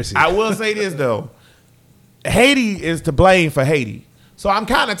conspiracy. I will say this though, Haiti is to blame for Haiti. So I'm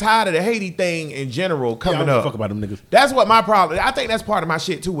kind of tired of the Haiti thing in general I coming don't give a up. fuck about them niggas. That's what my problem. I think that's part of my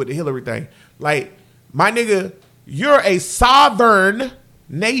shit too with the Hillary thing. Like, my nigga, you're a sovereign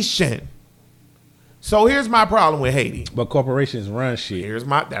nation. So here's my problem with Haiti. But corporations run shit.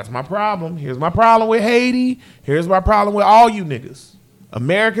 That's my problem. Here's my problem with Haiti. Here's my problem with all you niggas,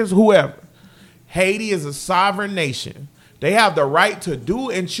 Americans, whoever. Haiti is a sovereign nation. They have the right to do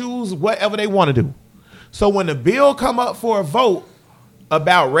and choose whatever they want to do. So when the bill come up for a vote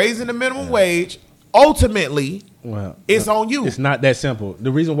about raising the minimum wage, ultimately, Well, it's on you. It's not that simple.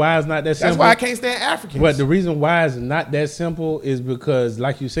 The reason why it's not that simple. That's why I can't stand Africans. But the reason why it's not that simple is because,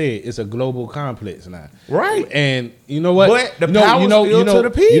 like you said, it's a global complex now. Right. And you know what? But the you know, power's still to the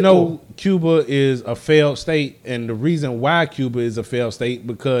people. You know, Cuba is a failed state, and the reason why Cuba is a failed state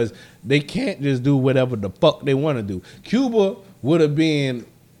because they can't just do whatever the fuck they want to do. Cuba would have been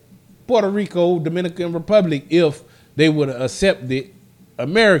Puerto Rico, Dominican Republic if they would have accepted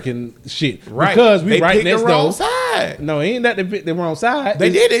American shit. Right. Because we They right picked the next wrong door. side. No, ain't that they picked the wrong side. They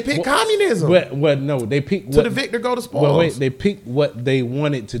It's- did. They picked communism. no, they picked To what the victor go the spoils. Well, wait, they picked what they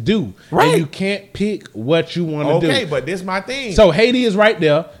wanted to do. Right. And you can't pick what you want to do. Okay, but this my thing. So Haiti is right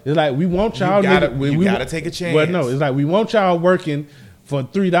there. It's like we want y'all. You gotta take a chance. Well, no, it's like we want y'all working for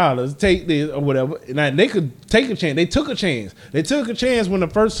 $3. Take this or whatever. Now they could take a chance. They took a chance. They took a chance when the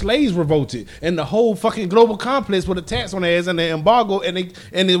first slaves revolted, and the whole fucking global complex with a tax on their ass and the embargo,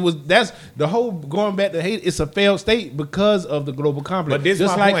 that's the whole going back to Haiti. It's a failed state because of the global complex. But this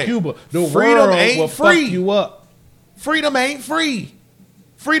just my like point. Cuba, the Freedom world ain't will free. fuck you up. Freedom ain't free.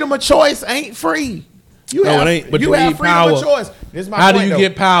 Freedom of choice ain't free. You No, have, it ain't, but you you have need freedom power. of choice. This is my How point, do you though.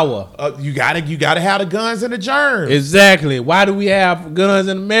 get power? You gotta have the guns and the germs. Exactly. Why do we have guns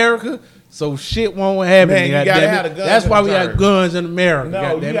in America? So shit won't happen. Man, you gotta goddamn have it. the guns That's and why the we have germs. guns in America. No,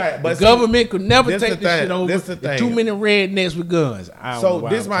 goddamn you it. got- but the see, government could never this take the this thing. shit over. This the There's thing. too many rednecks with guns. I don't know So why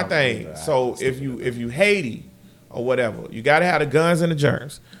this I'm my talking thing. about that. So if you Haiti or whatever, you gotta have the guns and the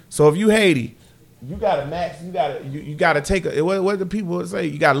germs. So if you Haiti, you gotta max. You gotta take a. What the people say?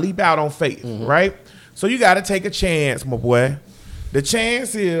 You gotta leap out on faith, Mm-hmm. right? So you gotta take a chance, my boy. The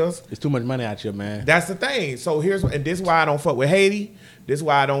chance is It's too much money out here, man. that's the thing. So and this is why I don't fuck with Haiti. This is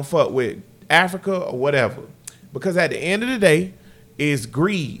why I don't fuck with Africa or whatever. Because at the end of the day, it's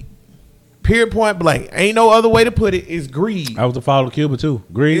greed. Period, point blank. Ain't no other way to put it. It's greed. I was a follow Cuba too.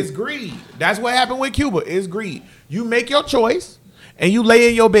 Greed. It's greed. That's what happened with Cuba. It's greed. You make your choice and you lay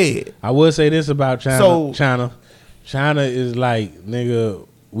in your bed. I would say this about China. So- China is like, nigga,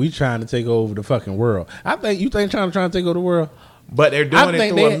 we trying to take over the fucking world. You think China trying to take over the world? But they're I doing it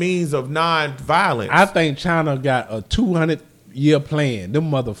think through they- a means of non-violence. I think China got a 200-year plan. Them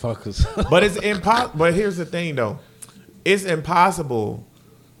motherfuckers. But it's impossible. But here's the thing, though. It's impossible.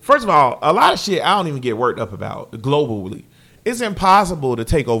 First of all, a lot of shit I don't even get worked up about globally. It's impossible to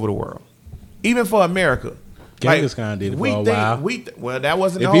take over the world, even for America. Genghis Khan did it for a while. Well, that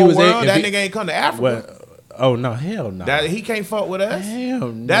wasn't If the he whole was world. if That he- nigga ain't come to Africa. Well, oh no, hell no. That he can't fuck with us.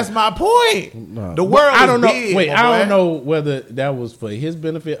 Hell no. That's my point. No. The world. I don't is know. big, Wait, my I boy. don't know whether that was for his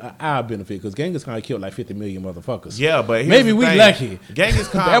benefit or our benefit because Genghis Khan killed like 50 million motherfuckers. Yeah, but here's maybe the we thing. lucky. Genghis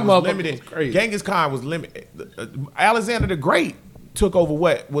That Khan was motherfucker limited. was crazy. Genghis Khan was limited. Alexander the Great took over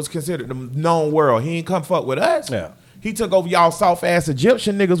what was considered the known world. He ain't come fuck with us. Yeah. He took over y'all soft ass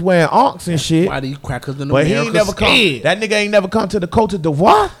Egyptian niggas wearing onks and shit. Why these crackers in But he America ain't never come. scared? That nigga ain't never come to the Cote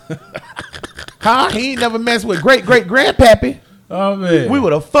d'Ivoire. Huh? He ain't never messed with great grandpappy. Oh man, We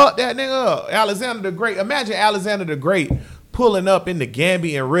would have fucked that nigga up. Alexander the Great. Imagine Alexander the Great pulling up in the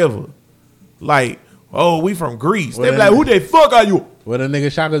Gambian River. Like, oh, we from Greece. They be like, who the fuck are you? what a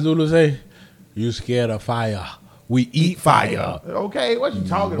nigga Shaka Zulu say? You scared of fire? We eat fire. Okay, what you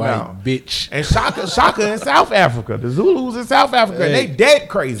talking White about? bitch. And Shaka in South Africa. The Zulus in South Africa. Hey. They dead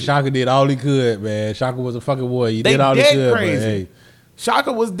crazy. Shaka did all he could, man. Shaka was a fucking warrior. He They did all he dead could, crazy. but hey,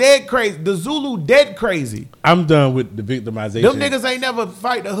 Shaka was dead crazy. The Zulu dead crazy. I'm done with the victimization. Them niggas ain't never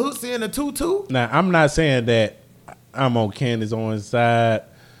fight the Hutsi and the Tutu. Now, I'm not saying that I'm on Candace Owens' side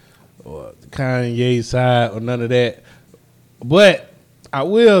or Kanye's side or none of that. But I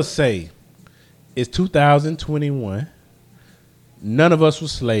will say it's 2021. None of us were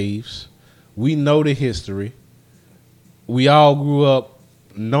slaves. We know the history. We all grew up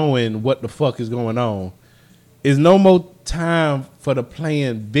knowing what the fuck is going on. It's no more time for the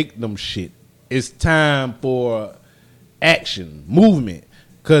playing victim shit. It's time for action, movement.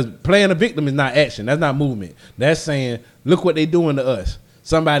 Because playing a victim is not action. That's not movement. That's saying, look what they doing to us.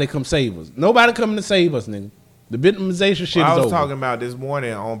 Somebody come save us. Nobody coming to save us, nigga. The victimization shit is I was over. talking about this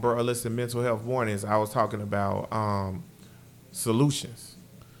morning on Bro Listen Mental Health Mornings. I was talking about solutions.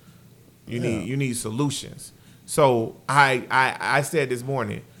 You need solutions. So I said this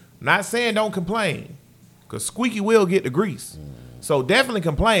morning, not saying don't complain, because squeaky will get the grease. So definitely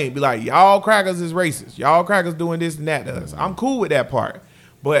complain. Be like, y'all crackers is racist. Y'all crackers doing this and that to us. I'm cool with that part.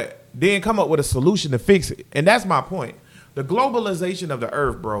 But then come up with a solution to fix it. And that's my point. The globalization of the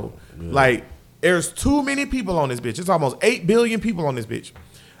earth, bro. Like, there's too many people on this bitch. It's almost 8 billion people on this bitch.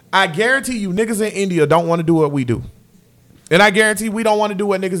 I guarantee you niggas in India don't want to do what we do. And I guarantee we don't want to do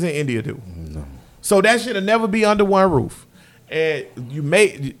what niggas in India do. No. So that shit'll never be under one roof. And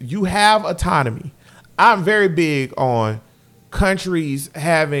you have autonomy. I'm very big on countries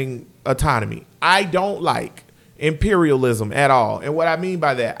having autonomy. I don't like imperialism at all. And what I mean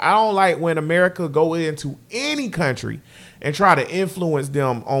by that, I don't like when America go into any country and try to influence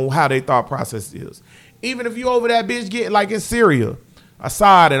them on how their thought process is. Even if you over that bitch getting like in Syria,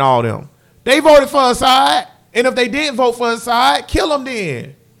 Assad and all them, they voted for Assad. And if they didn't vote for Assad, kill them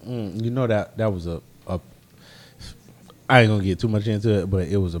then. You know that was a I ain't gonna get too much into it, but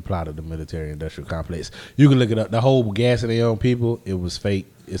it was a plot of the military-industrial complex. You can look it up. The whole gassing their own people, it was fake.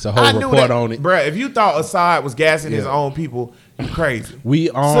 It's a whole report on it. Bruh, if you thought Assad was gassing his own people, you crazy.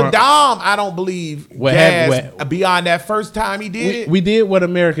 Saddam, I don't believe, gassed beyond that first time he did it. We did what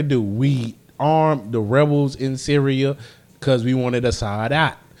America do. We armed the rebels in Syria because we wanted Assad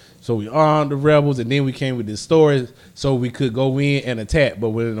out. So we armed the rebels, and then we came with this story so we could go in and attack. But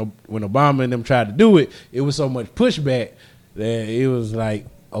when Obama and them tried to do it, it was so much pushback that it was like,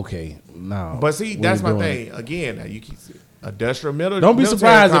 okay, no. But see, that's my thing. Again, you keep industrial military. Don't be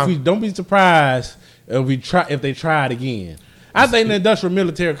surprised if they try it again. I think the industrial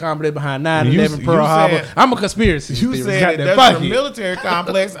military complex behind 9/11 Pearl Harbor. I'm a conspiracy. You saying industrial military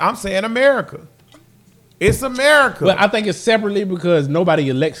complex? I'm saying America. It's America. But I think it's separately because nobody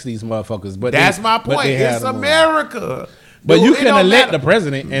elects these motherfuckers. But that's my point. It's America. But you can elect the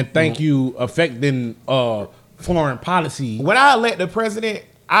president and think you affecting foreign policy. When I elect the president,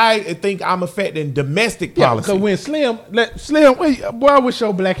 I think I'm affecting domestic policy. Because when Slim, boy, I wish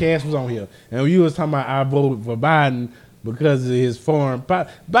your black ass was on here. And when you was talking about I voted for Biden because of his foreign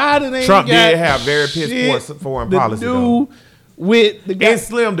policy. Biden ain't Trump got did have very piss poor foreign policy, though. With the guy. In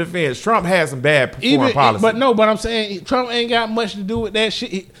Slim defense, Trump had some bad foreign policy. But I'm saying Trump ain't got much to do with that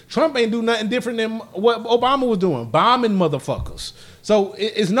shit. Trump ain't do nothing different than what Obama was doing, bombing motherfuckers. So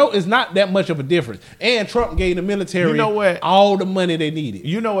it's not that much of a difference. And Trump gave the military all the money they needed.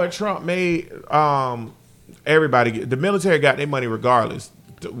 You know what Trump made? The military got their money regardless.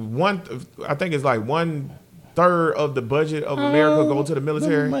 I think it's like 1/3 of the budget of America go to the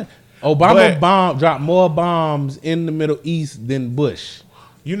military. Obama dropped more bombs in the Middle East than Bush.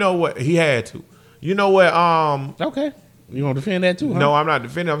 You know what? He had to. You know what? Okay. You want to defend that too, huh? No, I'm not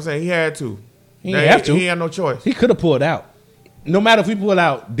defending. I'm saying he had to. He didn't have to. He had no choice. He could have pulled out. No matter if we pull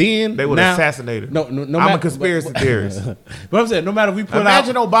out, then they would assassinate him. I'm a conspiracy theorist. But I'm saying, no matter if we pull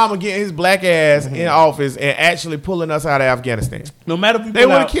Imagine Obama getting his black ass in office and actually pulling us out of Afghanistan. No matter if we they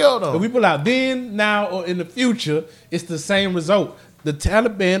would have killed him. If we pull out then, now, or in the future, it's the same result. The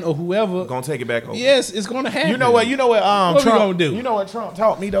Taliban or whoever gonna take it back over. Yes, it's gonna happen. You know what? What Trump gonna do? You know what Trump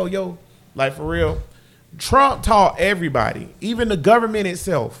taught me though, yo? Like for real. Trump taught everybody, even the government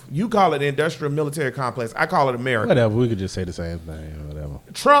itself. You call it industrial military complex. I call it America. Whatever. We could just say the same thing. Whatever.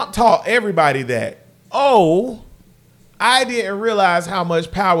 Trump taught everybody that, I didn't realize how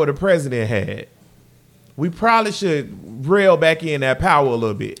much power the president had. We probably should reel back in that power a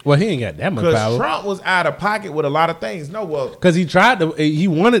little bit. Well, he ain't got that much power. Because Trump was out of pocket with a lot of things. Because he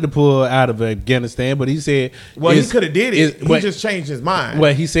wanted to pull out of Afghanistan, but he said... Well, he could have did it. He just changed his mind.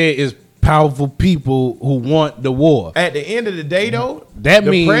 Well, he said it's powerful people who want the war. At the end of the day, though,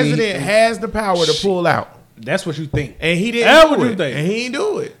 the president has the power to pull out. That's what you think. And he didn't do it. Think. And he didn't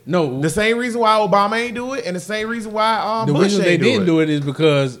do it. No. The same reason why Obama ain't do it, and the same reason why Bush reason they didn't do it is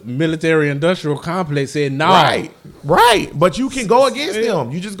because military-industrial complex said no. Right. But you can go against them.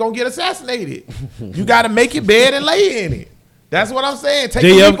 You just gonna get assassinated. You got to make your bed and lay in it. That's what I'm saying. Take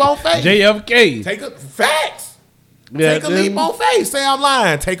a leap on faith. JFK. Facts. Take a leap on faith. Say I'm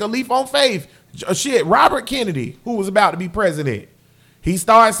lying. Take a leap on faith. Shit, Robert Kennedy, who was about to be president. He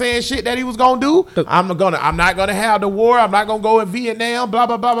started saying shit that he was gonna do. I'm not gonna have the war. I'm not gonna go in Vietnam. Blah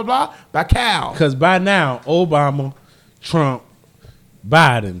blah blah blah blah. By cow. Because by now, Obama, Trump,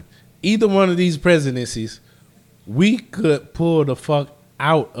 Biden, either one of these presidencies we could pull the fuck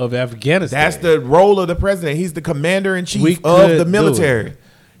out of Afghanistan. That's the role of the president. He's the commander in We chief could of the do military.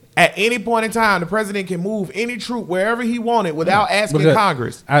 At any point in time, the president can move any troop wherever he wanted without asking Because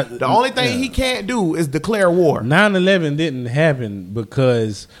Congress. I- The only thing yeah. he can't do is declare war. 9/11 didn't happen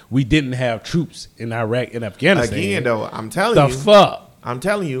because we didn't have troops in Iraq and Afghanistan. Again, though, I'm telling the you, fuck. I'm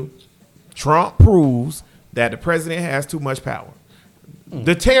telling you, Trump proves that the president has too much power.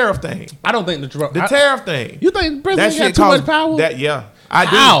 The tariff thing. I don't think the Trump. The tariff thing. You think the president got too caused- much power? Yeah, I do.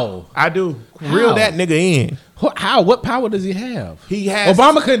 How? I do. How? Reel that nigga in. How? What power does he have? He has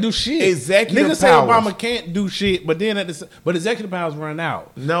Obama couldn't do shit. executive Niggas say powers. Obama can't do shit, but then but executive powers run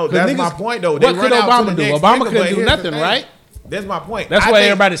out. No, 'Cause that's niggas- my point though. They What could run out to Obama the do? next Obama nigga, but couldn't do here's the nothing, thing. right? That's my point. That's I what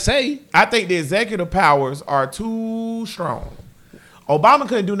think- everybody say. I think the executive powers are too strong. Obama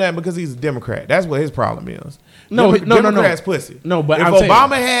couldn't do nothing because he's a Democrat. That's what his problem is. No, no. Democrats pussy. No, but if I'm saying,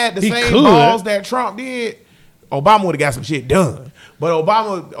 Obama had the he same could. balls that Trump did, Obama would have got some shit done. But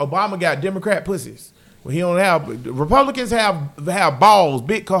Obama got Democrat pussies. Well, he don't have. Republicans have balls,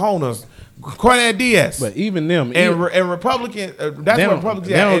 big cojones, Cornel Diaz, But even them, and Republicans. That's They what don't- Republicans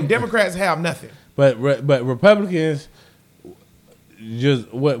they have, don't- and Democrats have nothing. but Republicans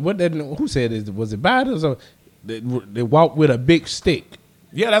just what that who said it was it Biden or they walk with a big stick.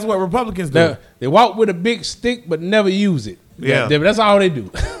 Yeah, that's what Republicans do. They walk with a big stick but never use it. Yeah. That's all they do.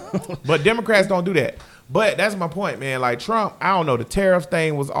 But Democrats don't do that. But that's my point, man. Like Trump, I don't know. The tariff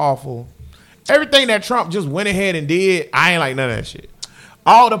thing was awful. Everything that Trump just went ahead and did, I ain't like none of that shit.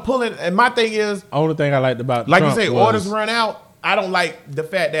 All the pulling, and my thing is, Only thing I liked about like Trump you say, was, orders run out. I don't like the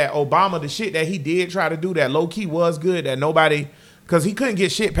fact that Obama, the shit that he did try to do, that low key was good, that nobody, because he couldn't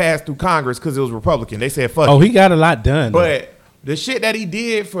get shit passed through Congress because it was Republican. They said fuck. Oh, it. he got a lot done. But the shit that he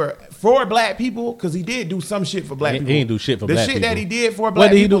did for black people, because he did do some shit for black He people. ain't do shit for the black shit people. that he did for What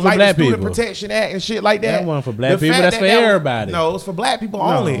black did he people, do for like black the Student people? Protection Act and shit like that. That wasn't for black The people, fact that's that for that was- everybody. No, it's for black people No,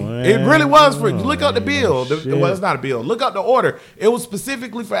 only. man. It really was for. No, Look up the bill. shit. Well, it's not a bill. Look up the order. It was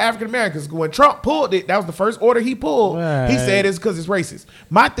specifically for African Americans. When Trump pulled it, that was the first order he pulled. He Right. said it's because it's racist.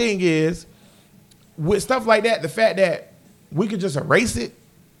 My thing is, with stuff like that, the fact that we could just erase it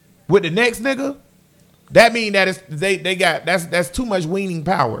with the next nigga, that mean that it's they got that's too much weaning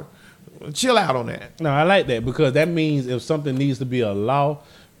power. Chill out on that. No, I like that because that means if something needs to be a law,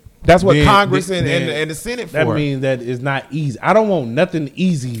 That's what then- Congress then- and the Senate for. that means that it's not easy. I don't want nothing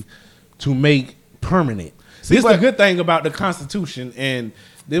easy to make permanent. See, This is but- the good thing about the Constitution, and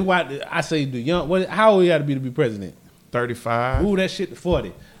this is why I say the young. How old you got to be president? 35. Ooh, that shit to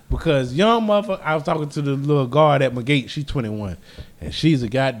 40. Because young motherfucker, I was talking to the little guard at my gate. She's 21, and she's a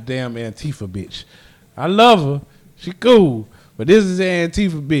goddamn Antifa bitch. I love her. She cool. But this is an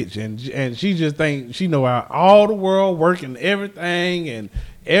Antifa bitch, and she just think she know how all the world working everything, and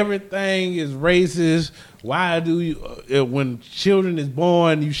everything is racist. Why do you, when children is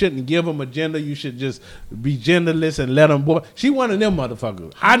born, you shouldn't give them a gender. You should just be genderless and let them born. She one of them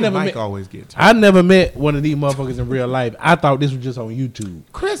motherfuckers. I never Mike met. always gets. I never met one of these motherfuckers in real life. I thought this was just on YouTube.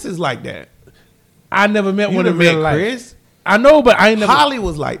 Chris is like that. I never met You one done in real met life. Chris? I know, but I ain't never. Holly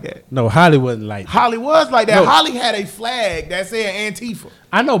was like that. No, Holly wasn't like that. Holly was like that. No. Holly had a flag that said Antifa.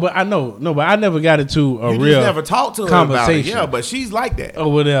 I know, but I never got into a You real just never talked to her about it. conversation. Yeah, but she's like that.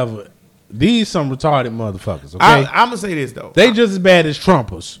 or whatever. These some retarded motherfuckers. Okay, I'm gonna say this though. they just as bad as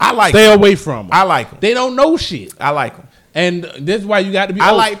Trumpers. I like Stay them. away from them. I like them. They don't know shit, I like them. and this is why you got to be.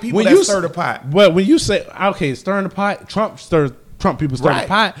 I like people that stir the pot. But when you say okay, stirring the pot, Trump people stir Right, the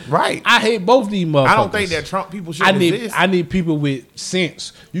pot. right. I hate both these motherfuckers. I don't think that Trump people should exist. I need people with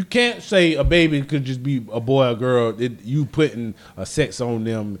sense. You can't say a baby could just be a boy or girl. You putting a sex on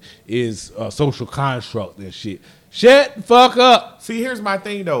them is a social construct and shit. Shut the fuck up. See, here's my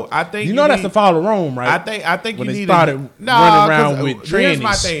thing though. I think You know that's need- the fall of Rome, right? I think when you they need started running around 'cause, with Here's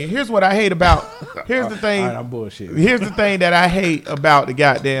my trannies. thing. Here's what I hate about. Here's the thing. All right, I'm bullshit. Here's the thing that I hate about the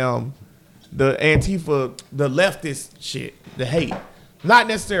goddamn the Antifa, the leftist shit, the hate. Not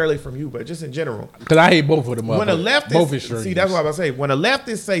necessarily from you, but just in general. Because I hate both of them. When a both leftist, extremes. see, that's what I'm about to say. When a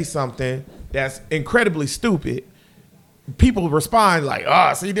leftist say something that's incredibly stupid, people respond like,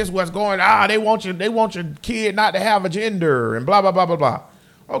 see, this what's going on. They want your kid not to have a gender and blah, blah, blah, blah, blah.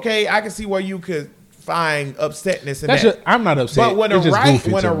 Okay, I can see where you could find upsetness in That's that. I'm not upset. But when It's just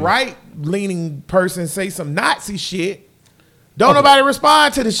goofy a to me. right-leaning person say some Nazi shit, don't nobody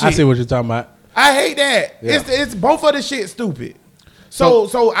respond to the shit. I see what you're talking about. I hate that. Yeah. It's both of the shit stupid.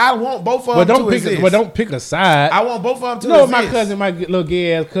 So I want both of But them don't to pick. exist. But don't pick a side. I want both of them to No, exist. my cousin, my little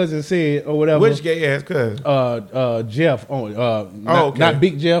gay ass cousin said or whatever. Which gay ass cousin? Jeff okay. not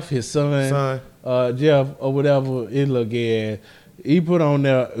Big Jeff, his son. Son. Jeff or whatever, his little gay ass. He put on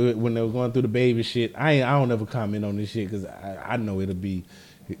there when they were going through the baby shit. I don't ever comment on this shit because I know it'll be.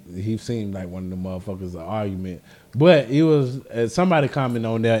 He seemed like one of the motherfuckers an argument, but he was somebody commented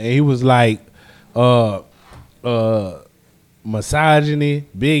on there and he was like, misogyny,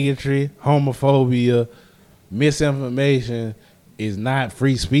 bigotry, homophobia, misinformation is not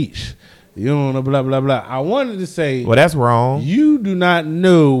free speech. You don't know, blah blah blah. I wanted to say, well, that's wrong. You do not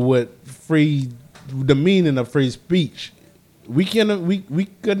know what the meaning of free speech. We can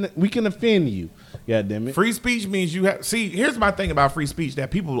offend you. God damn it. Free speech means you have. See, here's my thing about free speech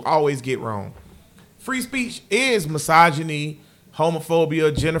that people always get wrong. Free speech is misogyny,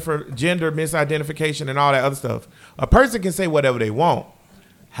 homophobia, gender misidentification, and all that other stuff. A person can say whatever they want.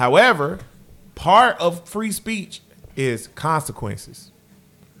 However, part of free speech is consequences.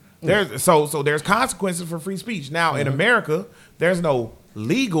 There's consequences for free speech. Now in America, there's no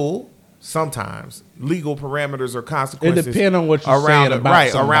sometimes legal parameters or consequences. It depends on what you're saying about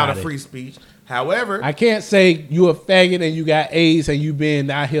somebody. Around a free speech. However, I can't say you a faggot and you got AIDS and you been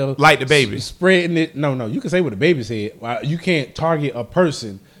out here like the baby spreading it. No, you can say what the baby said. You can't target a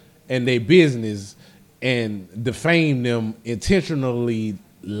person and their business and defame them intentionally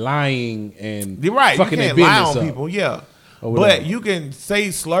lying and you're right. fucking you can't their lie business on up. people, yeah. But you can say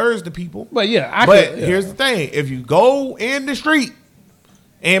slurs to people. But here's the thing: if you go in the street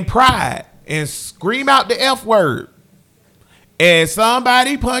and pride and scream out the F word, and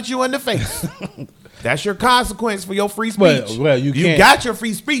somebody punch you in the face, that's your consequence for your free speech. Well, you got your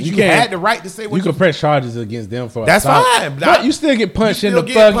free speech. You had the right to say what you can press charges against them for that's assault. fine. But you still get punched in the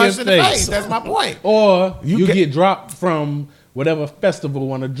fucking face. That's my point. Or you get dropped from whatever festival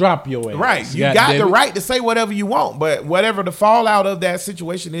want to drop your ass. Right. You got the right to say whatever you want, but whatever the fallout of that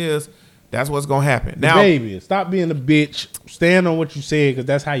situation is, that's what's going to happen. Now, baby, stop being a bitch. Stand on what you said because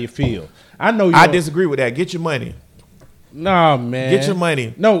that's how you feel. I know you. I disagree with that. Get your money. No, man. Get your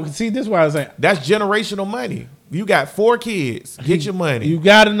money. No, see, this is what I was saying. That's generational money. You got 4 kids. Get your money. You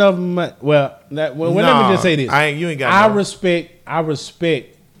got enough money. Well, let me just say this. You ain't got I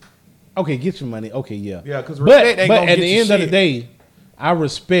respect. Okay, get your money. Okay, yeah. Yeah, because respect ain't gonna at get the you end of the shit. day, I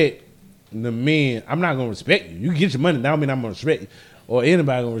respect the men. I'm not gonna respect you. You get your money. That don't mean I'm gonna respect you. Or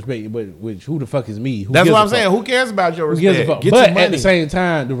anybody gonna respect you, but who the fuck is me? That's what I'm saying. Who cares about your Who gives a respect? fuck? Get But your money. at the same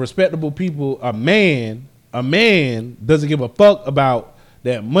time, the respectable people, a man doesn't give a fuck about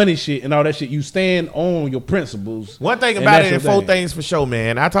that money shit and all that shit. You stand on your principles. One thing about it, and 4 things for sure,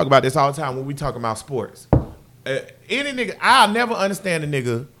 man. I talk about this all the time when we talk about sports. Any nigga, I'll never understand a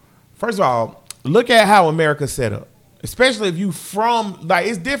nigga. First of all, look at how America's set up. Especially if you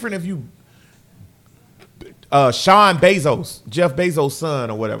it's different if you Sean Bezos, Jeff Bezos' son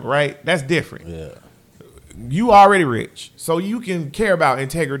or whatever, right? That's different. Yeah. You already rich, so you can care about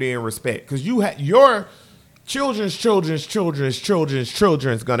integrity and respect because your children's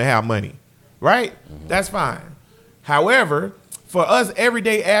gonna have money, right? Mm-hmm. That's fine. However, for us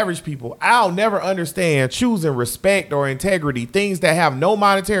everyday average people, I'll never understand choosing respect or integrity, things that have no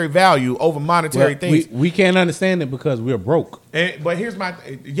monetary value over monetary things. We can't understand it because we're broke. But here's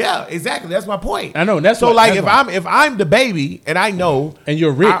exactly. That's my point. I know. If I'm the baby and I know and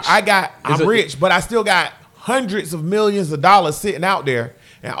you're rich, I'm rich, but I still got hundreds of millions of dollars sitting out there.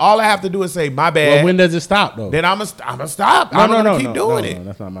 And all I have to do is say, my bad. Well, when does it stop, though? Then I'm going to stop. I'm going to keep doing it. No,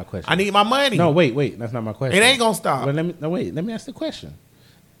 that's not my question. I need my money. No, wait. That's not my question. It ain't going to stop. But let me ask the question.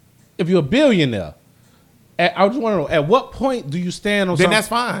 If you're a billionaire, I just want to know, at what point do you stand on something? Then that's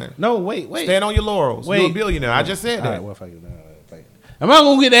fine. No, wait. Stand on your laurels. Wait. You're a billionaire. I just said that. All right, well, fuck it. Am I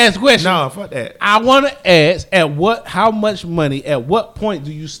going to get to ask the question? No, fuck that. I want to ask, how much money, at what point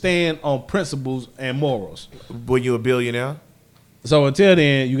do you stand on principles and morals? When you're a billionaire? So until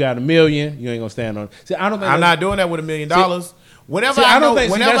then, you got $1 million. You ain't gonna stand on. See, I don't think I'm not doing that with $1 million. Whenever I know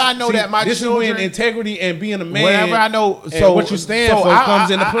that my this children, is when integrity and being a man. Whenever I know, so what you stand for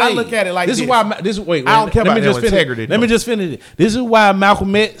comes into play. I look at it like this. Is why. Wait. I don't care about integrity. Let me just finish it. This is why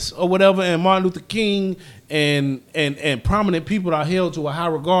Malcolm X or whatever and Martin Luther King and prominent people are held to a high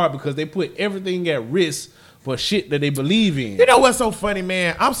regard because they put everything at risk for shit that they believe in. You know what's so funny,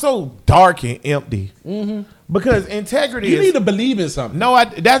 man? I'm so dark and empty. Mm-hmm. Because integrity you need to believe in something. No,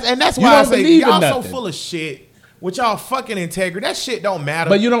 that's why I say y'all so full of shit with y'all fucking integrity. That shit don't matter.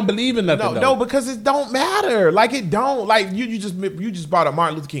 But you don't believe in nothing. No, because it don't matter. Like it don't. Like you just brought up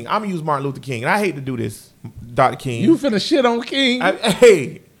Martin Luther King. I'm gonna use Martin Luther King, and I hate to do this, Dr. King. You finna shit on King?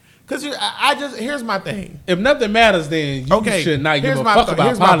 Because I just here's my thing. If nothing matters, then you should not give a fuck about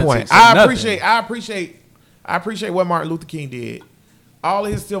here's politics. My point. I appreciate what Martin Luther King did. All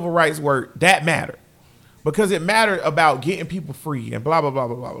of his civil rights work, that mattered. Because it mattered about getting people free and blah, blah, blah,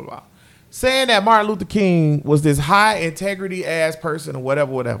 blah, blah, blah, blah. saying that Martin Luther King was this high integrity ass person or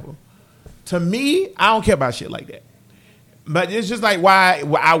whatever. To me, I don't care about shit like that. But it's just like why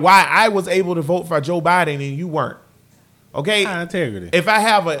I was able to vote for Joe Biden and you weren't. Okay, High integrity. If I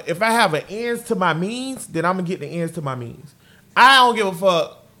have an ends to my means, then I'm gonna get the ends to my means. I don't give a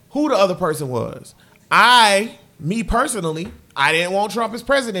fuck who the other person was. Me personally, I didn't want Trump as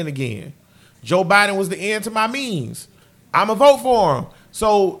president again. Joe Biden was the end to my means. I'ma vote for him.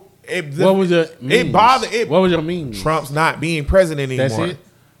 So what was your means? What was your means? Trump's not being president anymore. That's it?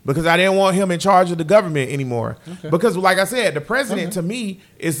 Because I didn't want him in charge of the government anymore. Okay. Because, like I said, the president to me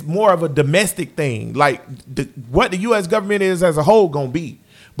is more of a domestic thing. Like what the U.S. government is as a whole gonna be.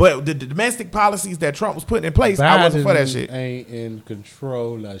 But the domestic policies that Trump was putting in place, Biden I wasn't for that shit. Ain't in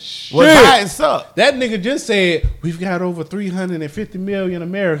control of shit. Well, Biden sucked. That nigga just said we've got over 350 million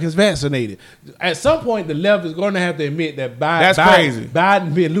Americans vaccinated. At some point, the left is going to have to admit that That's crazy.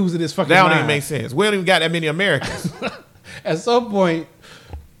 Biden been losing his fucking That mind. don't even make sense. We don't even got that many Americans. At some point,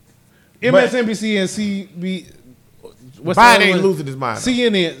 MSNBC and CB, Biden ain't losing his mind.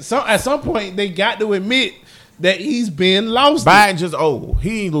 CNN. At some point, they got to admit that he's been lost. Biden just old.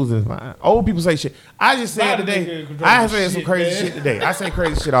 He ain't losing his mind. Old people say shit. I just said Biden today. I said some crazy shit today. I say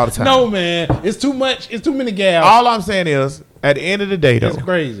crazy shit all the time. No, man, it's too much. It's too many gals. All I'm saying is, at the end of the day, though, It's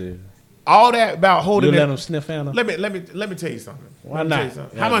crazy. all that about holding You let it. him sniff Anna? Let me tell you something. Why Let me not? tell you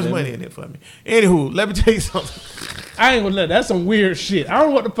something. Yeah, How much let money me- in it for me? Anywho, let me tell you something. I ain't gonna let. That's some weird shit. I don't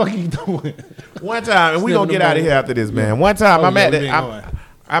know what the fuck he doing. One time, and we Sniffing gonna get the out of bone. here after this, man. One time, Oh, I'm yeah, at we the ain't going.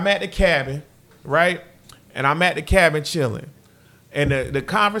 I'm at the cabin, right? And I'm at the cabin chilling, and the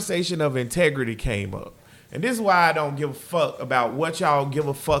conversation of integrity came up, and this is why I don't give a fuck about what y'all give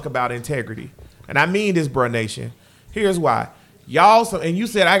a fuck about integrity, and I mean this, bruh nation. Here's why. Y'all, and you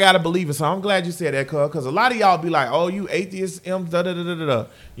said I gotta believe it, so I'm glad you said that, because a lot of y'all be like, oh, you atheists, you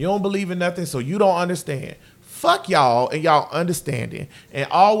don't believe in nothing, so you don't understand. Fuck y'all and y'all understanding and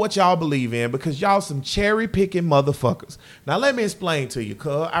all what y'all believe in, because y'all some cherry picking motherfuckers. Now let me explain to you,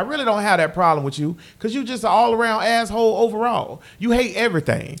 cuz I really don't have that problem with you, because you just an all around asshole overall. You hate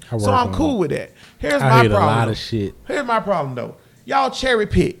everything, so I'm cool with that. Here's my hate problem. a lot though. of shit. Here's my problem though. Y'all cherry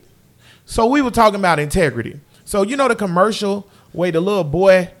pick. So we were talking about integrity. So you know the commercial where the little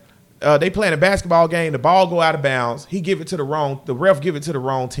boy, they playing a basketball game, the ball go out of bounds, the ref give it to the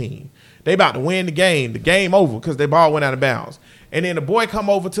wrong team. They about to win the game over because their ball went out of bounds. And then the boy come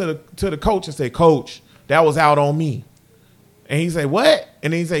over to the coach and say, Coach, that was out on me. And he say, what?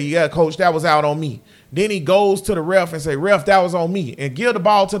 And then he say, yeah, Coach, that was out on me. Then he goes to the ref and say, ref, that was on me. And give the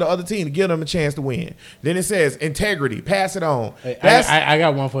ball to the other team to give them a chance to win. Then it says integrity, pass it on. Hey, I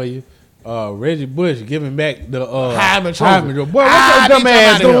got one for you. Reggie Bush giving back the Heisman Trophy. Boy, what's your dumb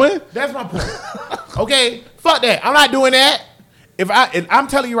ass doing? That's my point. Okay, fuck that. I'm not doing that. I'm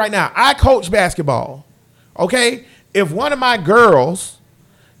telling you right now, I coach basketball. Okay, if one of my girls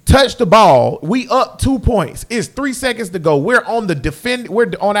touch the ball, we up 2 points. It's 3 seconds to go. We're on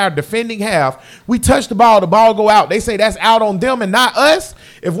our defending half. We touch the ball go out. They say that's out on them and not us.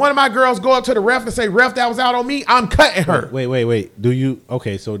 If one of my girls go up to the ref and say, ref, that was out on me, I'm cutting her. Wait. Do you?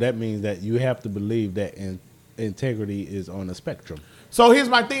 Okay, so that means that you have to believe that integrity is on a spectrum. So here's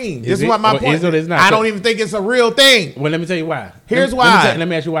my thing. This is it? what my Or point is it? It's not. I don't even think it's a real thing. Well, let me tell you why. Here's Let why.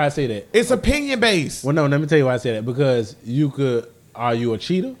 me ask you why I say that. It's opinion based. Well, no, let me tell you why I say that. Because are you a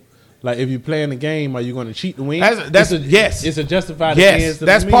cheater? Like, if you play in the game, are you going to cheat to win? Yes. It's a justified Yes, against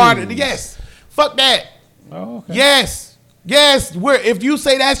that's the part of means. it. Yes. Fuck that. Oh, okay. Yes. If you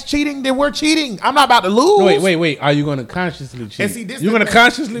say that's cheating, then we're cheating. I'm not about to lose. No, wait. Are you going to consciously cheat? And see, this You're the going to thing.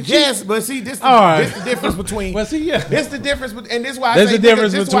 consciously cheat? Yes, but see, this the difference between. Well, see, yeah. This the difference, and this is why There's I say a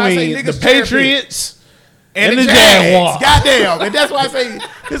difference this is why I say between the niggas cherry pick. Patriots and the Jaguars. Goddamn, and that's why I say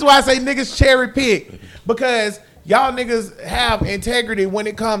this is why I say niggas cherry pick, because y'all niggas have integrity when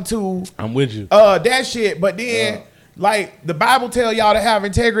it comes to I'm with you. that shit, but then like the Bible tell y'all to have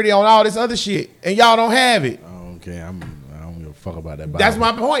integrity on all this other shit, and y'all don't have it. Okay, I don't give a fuck about that. Bible. That's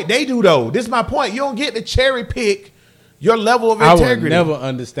my point. They do though. This is my point. You don't get to cherry pick your level of I would integrity. never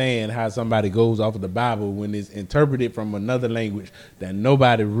understand how somebody goes off of the Bible when it's interpreted from another language that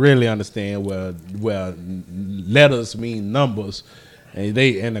nobody really understands. Where letters mean numbers, and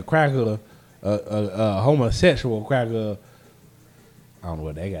a cracker, a homosexual cracker. I don't know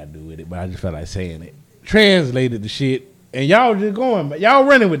what they got to do with it, but I just felt like saying it. Translated the shit, and y'all just y'all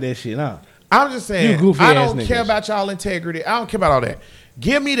running with that shit, huh? I'm just saying, You goofy I ass don't niggas. care about y'all integrity. I don't care about all that.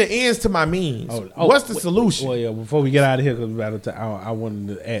 Give me the ends to my means. What's the solution? Well, yeah. Before we get out of here, because I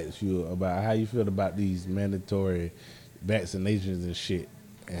wanted to ask you about how you feel about these mandatory vaccinations and shit,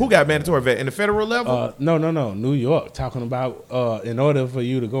 Who got mandatory vet in the federal level? No. New York talking about in order for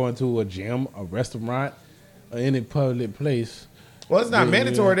you to go into a gym, a restaurant, or any public place. Well, it's not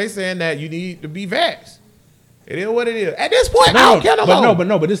mandatory. They saying that you need to be vaxxed. It is what it is. At this point, I don't care no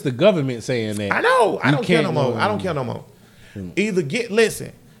more. But it's the government saying that. I know. I don't care no more. I don't care no more. Either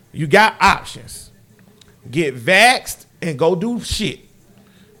listen, you got options. Get vaxxed and go do shit.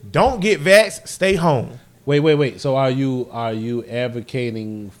 Don't get vaxxed, stay home. Wait. So are you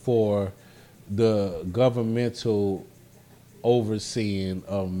advocating for the governmental overseeing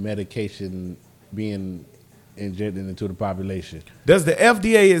of medication being injected into the population? Does the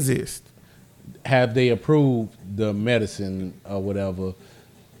FDA exist? Have they approved the medicine or whatever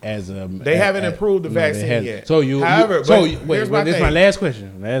as a? They haven't approved the vaccine yet. So here's this is my last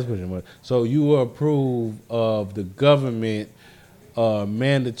question. So you approve of the government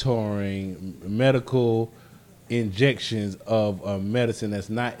mandatory medical injections of medicine that's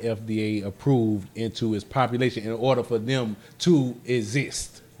not FDA approved into its population in order for them to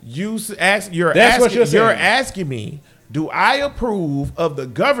exist? You're asking me, do I approve of the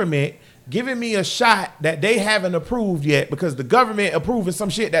government giving me a shot that they haven't approved yet because the government approving some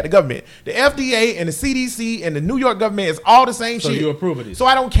shit that the FDA and the CDC and the New York government is all the same shit. So you approve of this? So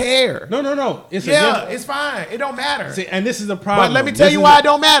I don't care. No. It's fine. It don't matter. See, and this is the problem. But let me tell you why it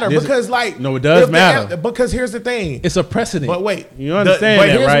don't matter. Because it does matter. Because here's the thing. It's a precedent. But wait. You understand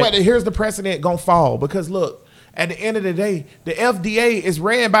right? Here's the precedent gonna fall. Because look, at the end of the day, the FDA is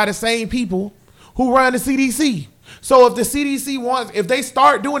ran by the same people who run the CDC. So if the CDC if they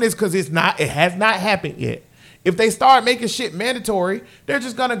start doing this, because it has not happened yet. If they start making shit mandatory, they're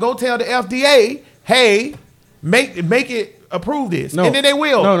just gonna go tell the FDA, hey, make it approve this, and then they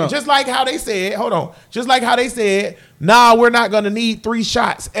will. No. Just like how they said, nah, we're not gonna need 3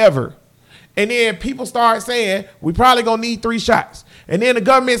 shots ever. And then people start saying, we probably gonna need 3 shots. And then the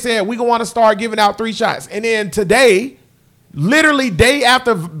government said, we gonna want to start giving out 3 shots. And then today, literally day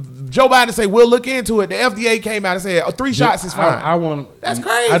after Joe Biden said, we'll look into it, the FDA came out and said, 3 shots is fine. That's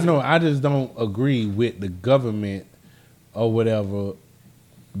crazy. I know. I just don't agree with the government or whatever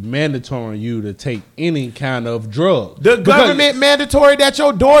mandatory you to take any kind of drug. The government mandatory that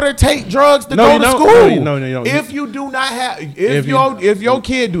your daughter take drugs to go to school. No. If you do not have, if your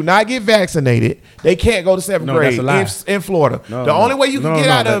kid do not get vaccinated, they can't go to 7th grade in Florida. The only way you can get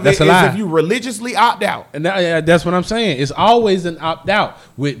out of it is if you religiously opt out. And that's what I'm saying. It's always an opt out.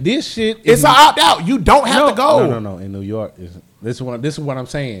 With this shit, it's an opt out. You don't have to go. No. In New York, this is what I'm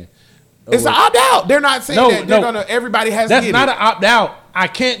saying. It's an opt out. They're not saying that they're gonna. Everybody has. That's to get not an opt out. I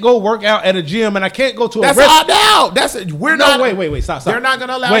can't go work out at a gym, and I can't go to a. That's an opt out. Wait. Stop. They're not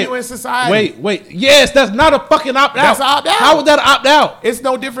gonna allow you in society. Wait. Yes, that's not a fucking opt out. That's an opt out. How is that an opt out? It's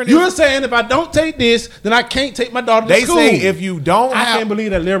no different. You're saying if I don't take this, then I can't take my daughter to school. They say if you don't, I can't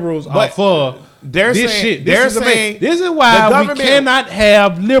believe that liberals are for. They're this saying, shit. They're saying this is why we cannot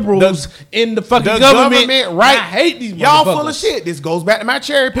have liberals in the fucking government. Right? I hate these y'all motherfuckers. Full of shit. This goes back to my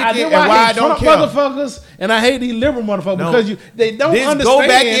cherry picking and why I don't care. Motherfuckers, and I hate these liberal motherfuckers because they don't understand. This go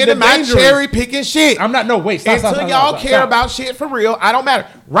back into my cherry picking shit. I'm not. No, wait. Stop. Until y'all care about shit for real, I don't matter.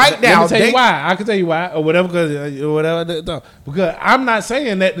 Right now, let me tell you why. I can tell you why or whatever because I'm not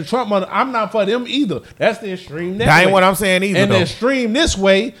saying that the Trump mother. I'm not for them either. That's the extreme. That ain't what I'm saying either. And the extreme this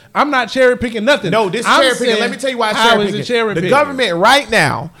way, I'm not cherry picking nothing. No, this cherry picking. Let me tell you why it's cherry picking. The government right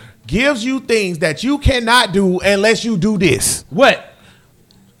now gives you things that you cannot do unless you do this. What?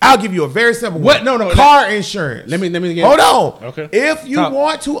 I'll give you a very simple one. No. Car insurance. Let me get Hold on. Okay. If you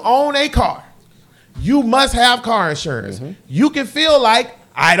want to own a car, you must have car insurance. Mm-hmm. You can feel like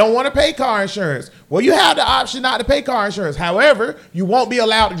I don't want to pay car insurance. Well, you have the option not to pay car insurance. However, you won't be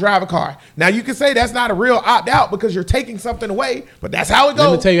allowed to drive a car. Now, you can say that's not a real opt-out because you're taking something away, but that's how it goes.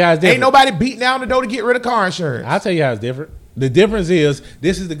 Let me tell you how it's different. Ain't nobody beating down the door to get rid of car insurance. I'll tell you how it's different. The difference is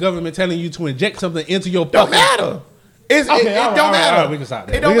this is the government telling you to inject something into your pocket. Don't matter. It don't matter. All right, we can stop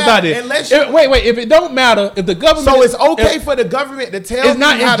that. It don't matter. Unless wait. If it don't matter, if the government... So it's okay for the government to tell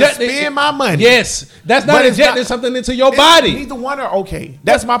me how to spend my money. Yes. That's not injecting something into your body. Neither one are okay.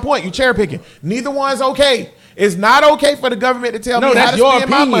 That's my point. You cherry picking. Neither one's okay. It's not okay for the government to tell me how to spend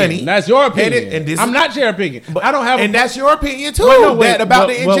my money. That's your opinion. I'm not cherry picking. But I don't have. And that's your opinion too. About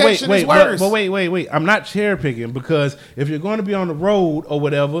the injection is worse. But wait. I'm not cherry picking because if you're going to be on the road or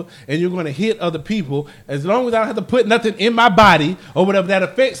whatever, and you're going to hit other people, as long as I don't have to put nothing in my body or whatever that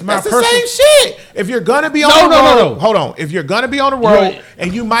affects my person. That's the same shit. If you're going to be on the road, hold on. If you're going to be on the road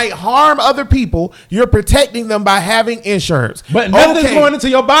and you might harm other people, you're protecting them by having insurance. But nothing's going into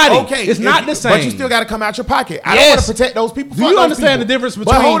your body. Okay, it's not the same. But you still got to come out your pocket. pocket. I don't want Yes. to protect those people. Do Fuck you those understand people. the difference But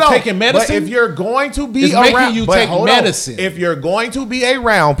between hold on. taking medicine? But if you're going to be It's around, making you but take hold on. medicine. If you're going to be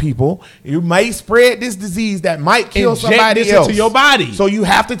around people, you may spread this disease that might kill Inject somebody this else into your body. So you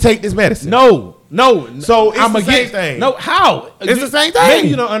have to take this medicine. No. So it's I'ma the same thing. No, how? It's the same thing. Maybe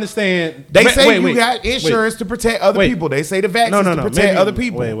you don't understand. They say wait, you got insurance to protect other Wait. people. They say the vaccines No. to protect Maybe, other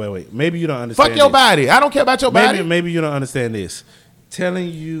people. Wait. Maybe you don't understand. Fuck your this. body. I don't care about your body. Maybe you don't understand this.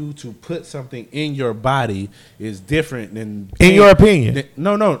 Telling you to put something in your body is different than In your opinion.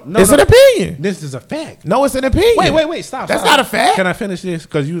 No. It's an opinion. This is a fact. No, it's an opinion. Wait. Stop. That's not a fact. Can I finish this?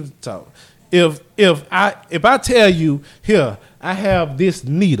 Because you talk. If I tell you here, I have this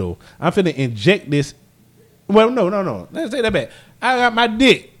needle, I'm finna inject this. Well, no. Let's take that back. I got my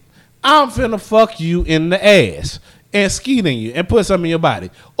dick. I'm finna fuck you in the ass and skeet in you and put something in your body.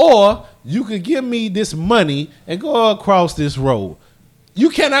 Or you could give me this money and go across this road. You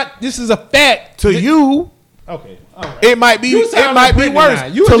cannot. This is a fact To you, Okay. All right. it might be. You It sound might like be Britney worse. now.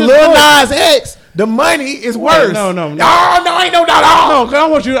 You To just Lil know it. Nas X, the money is worse. No. No, ain't no doubt. No, 'cause I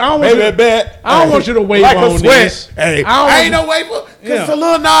want you. I don't want you. Baby, bet. I don't want you to wave like on a sweat. this. Hey, I don't I ain't want no waiver. Yeah. Because to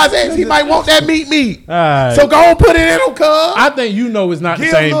Lil Nas X, he might want that meat. Alright. So go on, put it in him, cuz. I think you know it's not the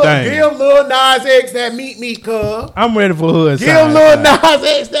same thing. Give Lil Nas X that meat, cuz. I'm ready for hood. Give side. Lil Nas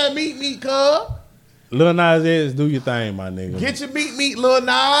X that meat, cuz. Lil Nas X, do your thing, my nigga. Get your meat, Lil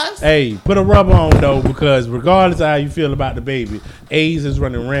Nas. Hey, put a rubber on though, because regardless of how you feel about the baby, AIDS is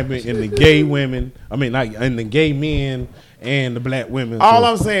running rampant in the gay women. I mean, not in the gay men and the black women. All So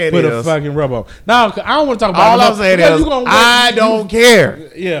I'm saying put is- a fucking rubber on. Now, I don't want to talk about All it I'm saying because is, you gonna I don't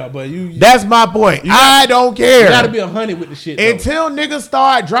care. Yeah, but you That's my point. I don't care. you gotta be 100 with the shit. Though. Until niggas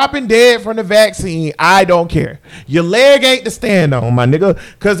start dropping dead from the vaccine, I don't care. Your leg ain't to stand on, my nigga.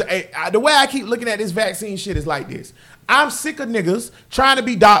 Because the way I keep looking at this vaccine shit is like this. I'm sick of niggas trying to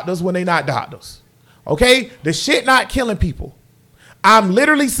be doctors when they not doctors. Okay? The shit not killing people. I'm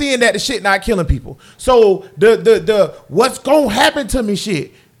literally seeing that the shit not killing people. So the what's gonna happen to me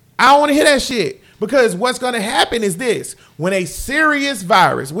shit, I don't want to hear that shit. Because what's gonna happen is this: when a serious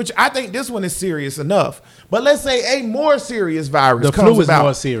virus, which I think this one is serious enough, but let's say a more serious virus the comes flu is about.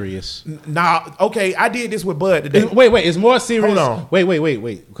 more serious. Nah, okay, I did this with Bud today. Wait, it's more serious. Hold on.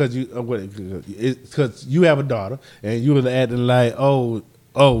 Wait, because you have a daughter and you were acting like, oh,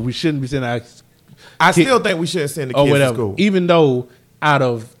 we shouldn't be sending our I kid- still think we should send the or kids to whatever. school. Even though out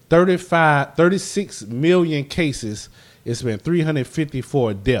of 36 million cases, it's been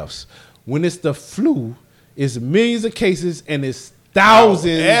 354 deaths. When it's the flu, it's millions of cases and it's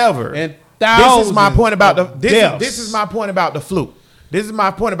thousands However, and thousands. This is my point about the deaths. this is my point about the flu. This is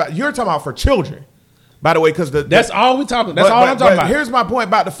my point about you're talking about for children. By the way, because That's all we talking. That's all I'm talking about. Here's my point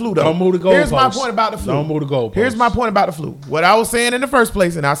about the flu, though. Don't move the Here's my goalposts. point about the flu. Don't move the goalposts. Here's my point about the flu. What I was saying in the first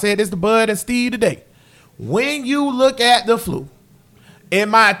place, and I said this to Bud and Steve today. When you look at the flu, in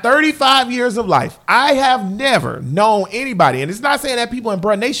my 35 years of life, I have never known anybody, and it's not saying that people in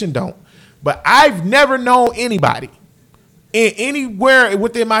Bruh Nation don't, but I've never known anybody in anywhere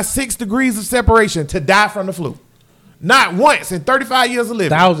within my 6 degrees of separation to die from the flu. Not once in 35 years of living.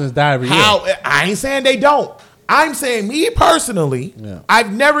 Thousands die every year. How? I ain't saying they don't. I'm saying me personally, Yeah.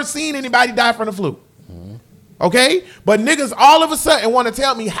 I've never seen anybody die from the flu. Okay? But niggas all of a sudden want to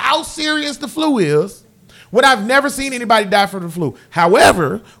tell me how serious the flu is when I've never seen anybody die from the flu.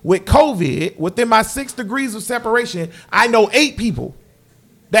 However, with COVID, within my 6 degrees of separation, I know 8 people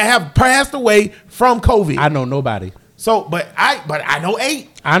that have passed away from COVID. I know nobody. So, but I know 8.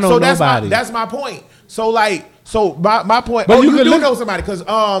 I know so that's nobody. That's my point. So my point. But Oh, you you could do look- know somebody because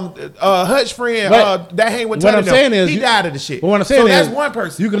Hutch friend But that hang with what Tony I'm them, saying is he you- died of the shit. But what I'm saying so is that's one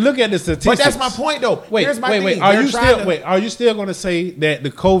person. You can look at the statistics. But that's my point though. Wait, Here's my wait. thing. Are They're you trying still to- Are you still going to say that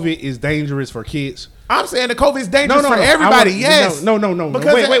the COVID is dangerous for kids? I'm saying the COVID is dangerous for I everybody. want- yes. No.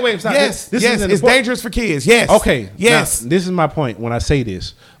 Because Wait. Stop. Yes. This yes. is It's dangerous for kids. Yes. Okay. Yes. Now, this is my point when I say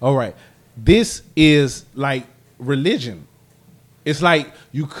this. All right. This is like religion. It's like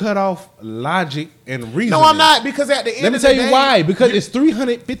you cut off logic and reason. no, I'm not because at the end Let me of the tell you day, why. Because it's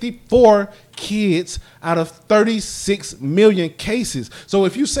 354 kids out of 36 million cases. So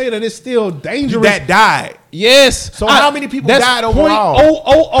if you say that it's still dangerous, that died. yes. So how many people that's died overall?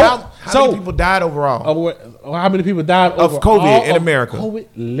 0.000. How many people died overall? How many people died Of overall COVID in America? COVID,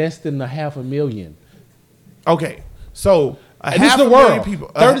 less than 500,000. Okay. So a And this half is a the million world.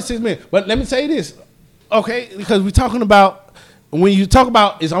 people. 36 million. But let me say this, okay? Because we're talking about, when you talk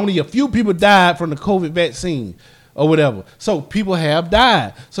about it's only a few people died from the COVID vaccine or whatever. So people have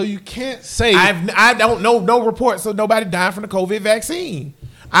died. So you can't say. I don't know no reports of nobody dying from the COVID vaccine.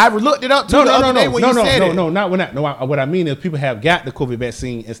 I looked it up too the other day when you said it. What I mean is people have got the COVID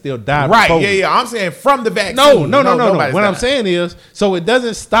vaccine and still died. Right, from COVID. yeah. I'm saying from the vaccine. No. Nobody's What I'm died. saying is, so it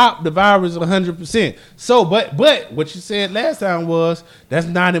doesn't stop the virus 100%. So, but what you said last time was that's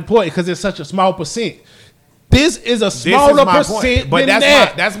not important because it's such a small percent. This is a smaller my percent point. But than that's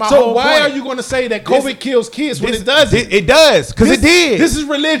that. that's my so whole why point. are you going to say that COVID kills kids when it doesn't? It does because it did. This is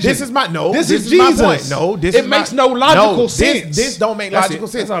religion. This is my This is my Jesus. point. No, this it is makes my, no logical no, sense. This don't make That's logical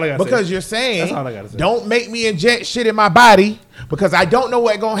it. sense. That's all I gotta because say. you're saying That's all I gotta say. don't make me inject shit in my body because I don't know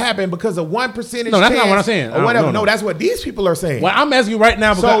what's gonna happen because of 1%. No, that's not what I'm saying. Or whatever. No. No, that's what these people are saying. Well, I'm asking you right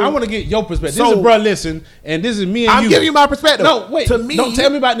now because So- I want to get your perspective. so- This is bro, listen, and this is me and I'm you. giving you my perspective. No, wait. To me, don't tell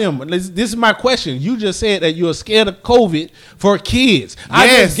me about them. This is my question. You just said that you're scared of COVID for kids. I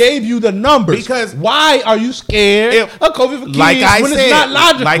Yes. just gave you the numbers. Because- why are you scared of COVID for kids like I when said, it's not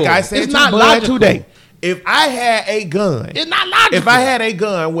logical? Like I said, it's not Bud logical today. If I had a gun, It's not logical. if I had a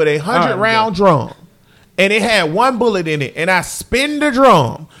gun with a 100-round drum and it had one bullet in it and I spin the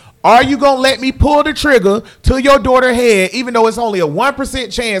drum, are you going to let me pull the trigger to your daughter's head even though it's only a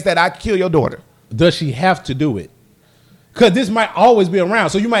 1% chance that I could kill your daughter? Does she have to do it? Because this might always be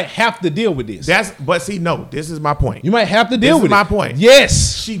around, so you might have to deal with this. But see, no, this is my point. You might have to deal This is with my it. point.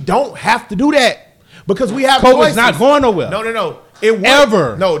 Yes. She don't have to do that because we have COVID's choices. not going nowhere. No. It won't.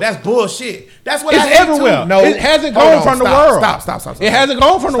 Ever. No, that's bullshit. That's what It's I hate everywhere. Too. No, It hasn't Hold gone on, from the stop, world. Stop. It hasn't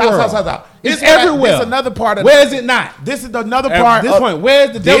gone from the world. Stop. It's This is what everywhere. This is another part of. Where is it not? This is another At part. this of, point,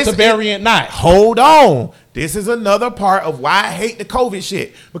 where's the Delta this variant not? Hold on. This is another part of why I hate the COVID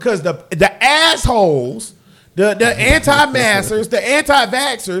shit because the assholes. The anti-maskers, the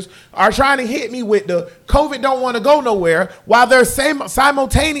anti-vaxxers are trying to hit me with the COVID don't want to go nowhere while they're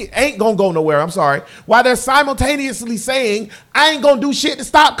simultaneously ain't gonna go nowhere. I'm sorry. While they're simultaneously saying I ain't gonna do shit to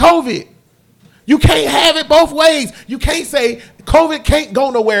stop COVID. You can't have it both ways. You can't say COVID can't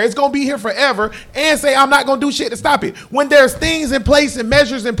go nowhere. It's going to be here forever and say I'm not going to do shit to stop it. When there's things in place and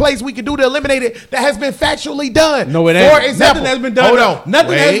measures in place we can do to eliminate it that has been factually done. No, it ain't. For example, Nothing has been done. Hold on.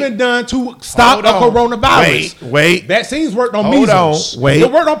 Nothing has been done to stop a coronavirus. Wait. Vaccines worked on Hold measles. on. Wait. They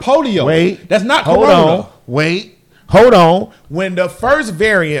worked on polio. Wait. That's not Hold corona. on. Wait. Hold on. When the first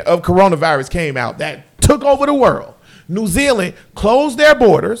variant of coronavirus came out that took over the world, New Zealand closed their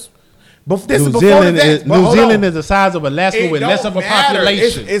borders. But this New is Zealand before is New Zealand is the size of Alaska with less of a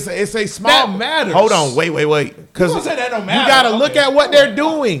population. It's a small. That matters. Hold on, wait. Because You gonna say that don't matter? You got to look Okay. at what they're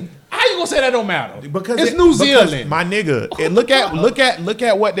doing. How you gonna say that don't matter? Because it's New Zealand. my nigga. And look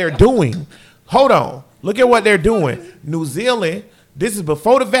at what they're doing. Hold on. Look at what they're doing. New Zealand. This is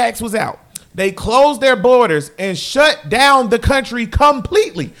before the vax was out. They closed their borders and shut down the country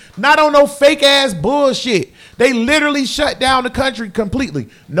completely. Not on no fake ass bullshit. They literally shut down the country completely.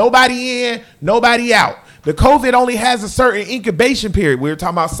 Nobody in, nobody out. The COVID only has a certain incubation period. We were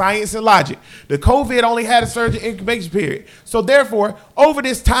talking about science and logic. The COVID only had a certain incubation period. So therefore, over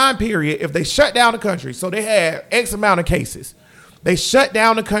this time period, if they shut down the country, so they had X amount of cases, they shut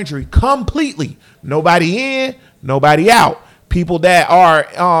down the country completely. Nobody in, nobody out. People that are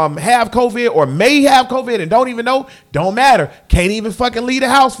have COVID or may have COVID and don't even know, don't matter. Can't even fucking leave the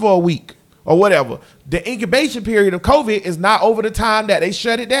house for a week or whatever. The incubation period of COVID is not over the time that they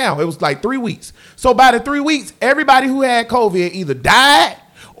shut it down. It was like 3 weeks. So by the 3 weeks, everybody who had COVID either died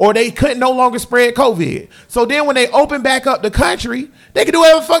or they couldn't no longer spread COVID. So then when they open back up the country, they can do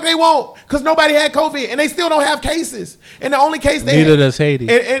whatever the fuck they want because nobody had COVID and they still don't have cases. And the only case they Neither does Haiti.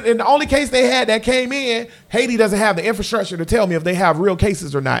 And the only case they had that came in, Haiti doesn't have the infrastructure to tell me if they have real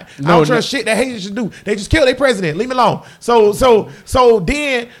cases or not. I don't trust shit that Haiti should do. They just killed their president. Leave me alone. So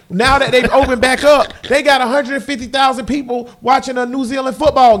then now that they've opened back up, they got 150,000 people watching a New Zealand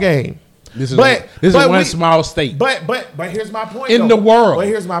football game. This is one small state. But here's my point. In the world. But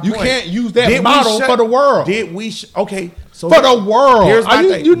here's my point. You can't use that model for the world. Did we? Okay. So for the world. Here's my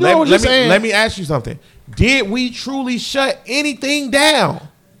thing. You know what you're saying. Let me ask you something. Did we truly shut anything down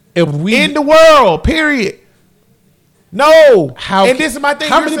if we in the world? Period. No. And this is my thing.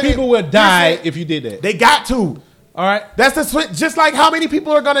 How many people would die if you did that? They got to. All right. That's just like how many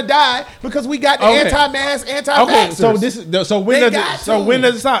people are gonna die because we got the anti-mask, anti-vaxxers. Okay, so when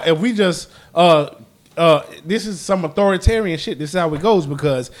does it stop? If we just this is some authoritarian shit. This is how it goes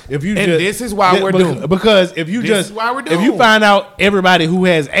because if you this is why we're doomed. Because if you this is why we're doomed. if you find out everybody who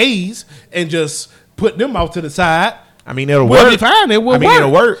has AIDS and just put them off to the side, I mean, it'll Well, work. be fine. It will work.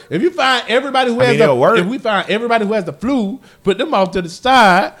 It'll work. If you find everybody who I has mean, it'll work. if we find everybody who has the flu, put them off to the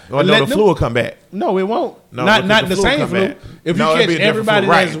side. Oh, and no, let the them- flu will come back. No, it won't. No, not because the flu same come flu. back. If No, you it'd be catch a different everybody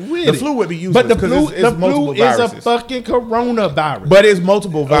flu, that's right. with The it. flu would be But the useless 'cause flu, it's the flu multiple is a viruses. fucking coronavirus. But it's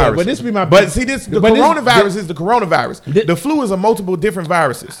multiple viruses. but this be my- But see, the but this- coronavirus is the coronavirus. Thi- The flu is a multiple different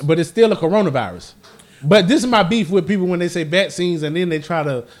viruses. But it's still a coronavirus. But this is my beef with people when they say vaccines and then they try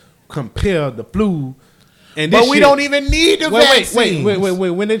to compare the flu. And this But we shit- don't even need the vaccines. Wait.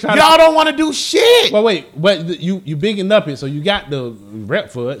 When they try Y'all don't want to do shit. but you bigging up it, so you got the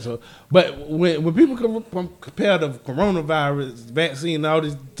rep for it. So, but when people compare the coronavirus vaccine and all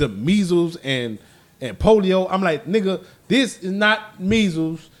this to measles and polio, I'm like, nigga, this is not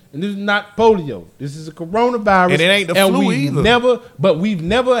measles and this is not polio. This is a coronavirus, And it ain't the flu either. We've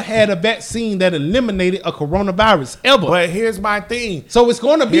never had a vaccine that eliminated a coronavirus ever. But here's my thing. So it's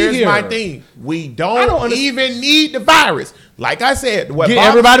going to be Here's here. my thing. We I don't, don't under- even need the virus. Like I said, what Get bothers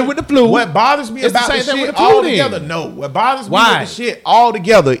everybody me- with the flu. What bothers me It's the about the same thing shit with the flu altogether, then. no. What bothers me Why? with the shit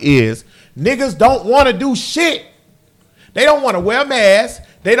altogether is niggas don't want to do shit. They don't want to wear masks.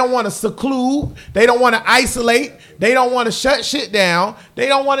 They don't want to seclude. They don't want to isolate. They don't want to shut shit down. They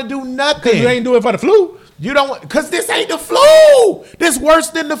don't want to do nothing. Because you ain't do it for the flu. You don't, because this ain't the flu. This worse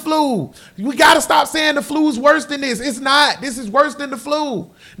than the flu. We got to stop saying the flu's worse than this. It's not. This is worse than the flu.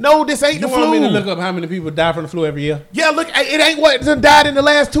 No, this ain't You the want flu. me to look up how many people die from the flu every year? Yeah, look, it ain't what done died in the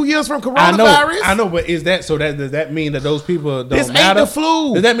last 2 years from coronavirus. I know, but is that so? Does that mean that those people don't This matter? ain't the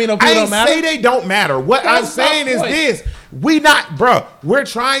flu. Does that mean those I people ain't don't matter? say they don't matter. What I'm That's my saying is point. this: we're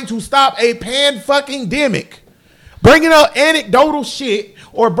trying to stop a pan-fucking-demic. Bringing up anecdotal shit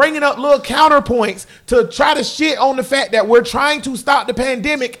or bringing up little counterpoints to try to shit on the fact that we're trying to stop the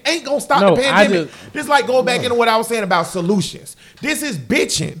pandemic ain't gonna stop No, the I pandemic. just- This like go back into what I was saying about solutions. This is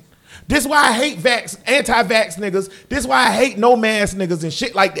bitching. This why I hate anti-vax niggas. This why I hate no mask niggas and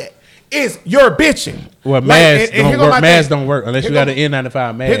shit like that. Is you're bitching. Well, Like, masks and here don't go my work. Masks thing. don't work unless Here you got go- an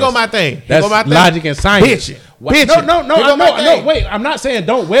N95 mask. Here go my thing. Here That's go my thing. logic and science. Bitching. Why- Bitching. No, Here go my thing. wait. I'm not saying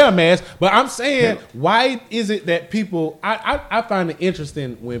don't wear a mask, but I'm saying why is it that people? I find it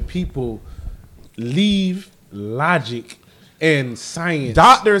interesting when people leave logic and science.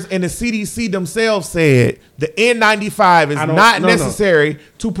 Doctors and the CDC themselves said the N95 is I don't- not no. necessary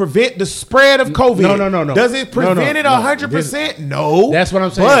to prevent the spread of COVID. No. Does it prevent it No. 100%? No. That's what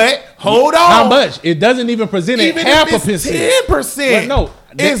I'm saying. But hold on. How much? It doesn't even present it Even half a if it's percent. 10%, But no,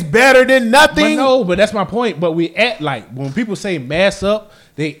 it's better than nothing. But no, but that's my point. But we act like when people say mask up,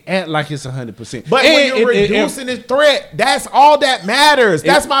 they act like it's 100%. But when you're reducing the threat, that's all that matters.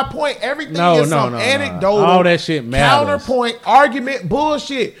 That's my point. Everything is some anecdotal, all that shit matters. counterpoint, argument,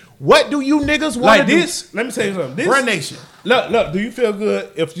 bullshit. What do you niggas want Like to do? this, let me tell you something. This, Bruh Nation. Look, do you feel good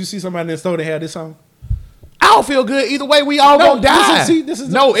if you see somebody in the store that had this on? I don't feel good either way. We all No, gonna die. this is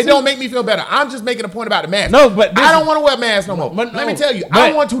no, it see. don't make me feel better. I'm just making a point about the mask. No, but this- I don't want to wear masks no more. But Let no, me tell you, but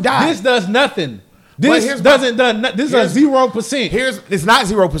I want to die. This does nothing. But This here's doesn't my- done. This is here's- 0%. It's not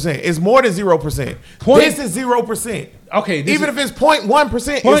 0%. It's more than 0%. Point- This is 0%. Okay, this even is- if it's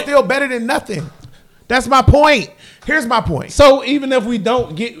 0.1%, Point- it's still better than nothing. That's my point. Here's my point. So even if we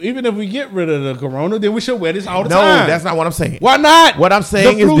get rid of the corona, then we should wear this all the No, time. that's not what I'm saying. Why not? What I'm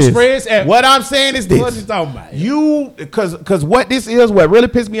saying the is flu this. spreads at What I'm saying is this. What you talking about? Because what this is, what really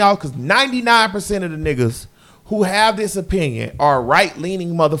pissed me off, because 99% of the niggas who have this opinion are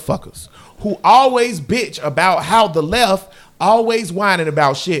right-leaning motherfuckers who always bitch about how the left always whining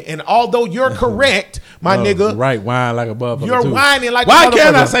about shit. And although you're correct, my nigga, right? Whine like a motherfucker. you're too. whining like Why a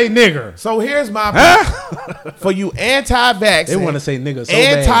can't I motherfucker. say nigger? So here's my point. For you anti-vax, They wanna say nigga so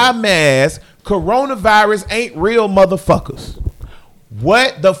bad. anti-mask, coronavirus ain't real motherfuckers.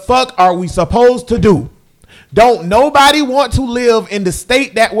 What the fuck are we supposed to do? Don't nobody want to live in the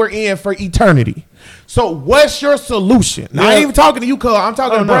state that we're in for eternity. So what's your solution? Now, I ain't even talking to you, cuz I'm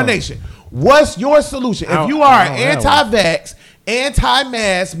talking to no. Bruh Nation. What's your solution? If you are an anti-vax,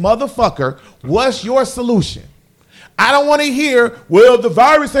 anti-mask motherfucker, what's your solution? I don't want to hear, well, the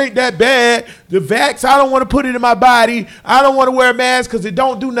virus ain't that bad. The vax, I don't want to put it in my body. I don't want to wear a mask because it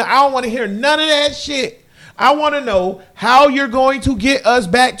don't do nothing. I don't want to hear none of that shit. I want to know how you're going to get us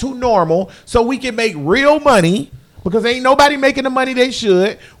back to normal so we can make real money, because ain't nobody making the money they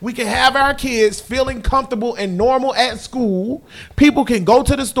should. We can have our kids feeling comfortable and normal at school. People can go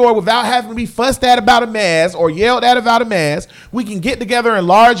to the store without having to be fussed at about a mask or yelled at about a mask. We can get together in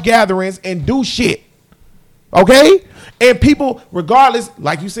large gatherings and do shit. Okay? And people, regardless,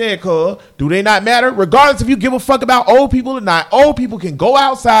 like you said, cuz, do they not matter? Regardless if you give a fuck about old people or not, old people can go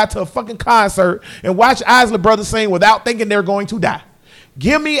outside to a fucking concert and watch Isley Brothers sing without thinking they're going to die.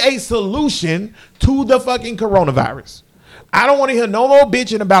 Give me a solution to the fucking coronavirus. I don't want to hear no more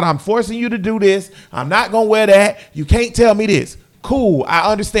bitching about I'm forcing you to do this. I'm not going to wear that. You can't tell me this. Cool.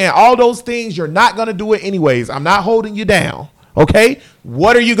 I understand all those things. You're not going to do it anyways. I'm not holding you down. Okay?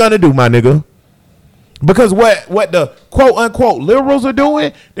 What are you going to do, my nigga? Because what the quote unquote liberals are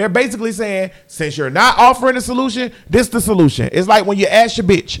doing, they're basically saying, since you're not offering a solution, this the solution. It's like when you ask your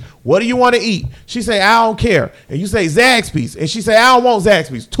bitch, what do you want to eat? She say, I don't care. And you say Zaxby's. And she say, I don't want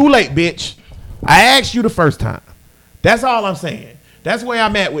Zaxby's. Too late, bitch. I asked you the first time. That's all I'm saying. That's where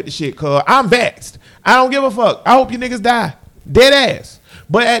I'm at with the shit, cuz I'm vexed. I don't give a fuck. I hope you niggas die. Dead ass.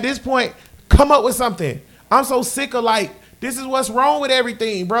 But at this point, come up with something. I'm so sick of this is what's wrong with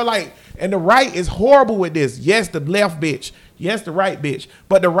everything, bro. And the right is horrible with this. Yes, the left bitch. Yes, the right bitch.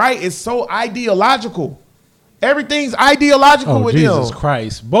 But the right is so ideological. Everything's ideological with Jesus them.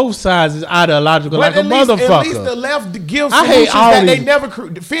 Christ. Both sides is ideological But motherfucker. At least the left gives I hate solutions all that they these- never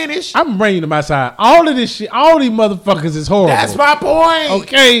finish. I'm bringing to my side. All of this shit, all these motherfuckers is horrible. That's my point.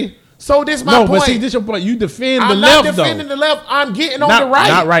 Okay. So this my No, point. but see, this your point. You defend the I'm left, not defending though. the left. I'm getting on Not, the right.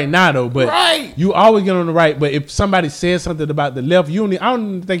 not right now, though. But Right. you always get on the right. But if somebody says something about the left, I don't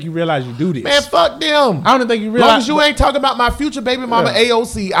even think you realize you do this. Man, fuck them. I don't think you As realize. long as you ain't talking about my future baby mama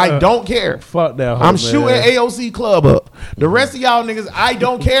AOC, I don't care. Fuck that. Hoe, I'm man. shooting AOC club up. The rest of y'all niggas, I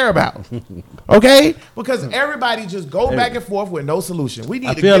don't care about. Okay? Because everybody just go back and forth with no solution. We need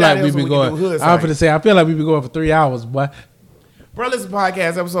I to feel get out like of we've here been so we can going. do hood I'm science. finna say. I feel like we've been going for 3 hours, boy. Bro Listen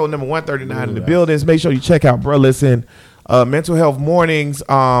Podcast, episode number 139 in the buildings. Make sure you check out Bro Listen Mental Health Mornings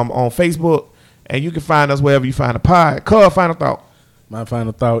on Facebook. And you can find us wherever you find a pod. Cub, final thought. My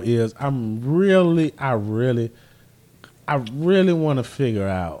final thought is I really want to figure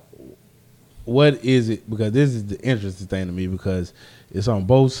out what is it, because this is the interesting thing to me because it's on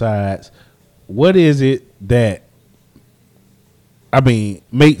both sides. What is it that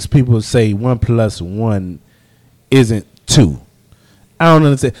makes people say 1 + 1 isn't 2? I don't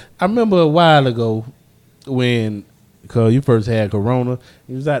understand. I remember a while ago when, cause you first had corona,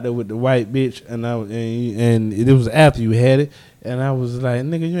 you was out there with the white bitch, and it was after you had it, and I was like,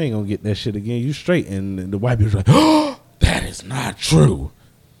 nigga, you ain't gonna get that shit again. You straight. And the white bitch was like, oh, that is not true.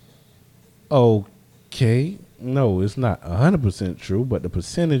 Okay. No, it's not 100% true, but the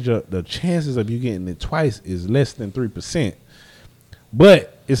percentage of the chances of you getting it twice is less than 3%.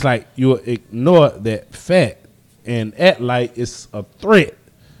 But it's like you ignore that fact and act like it's a threat.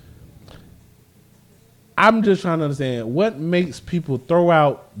 I'm just trying to understand what makes people throw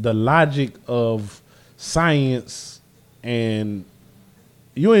out the logic of science, and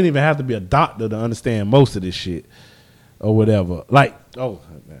you ain't even have to be a doctor to understand most of this shit or whatever. Like, I ain't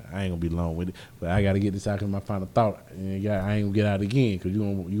gonna be long with it, but I gotta get this out because my final thought. And I ain't gonna get out again because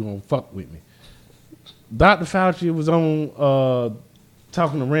you gonna fuck with me. Dr. Fauci was on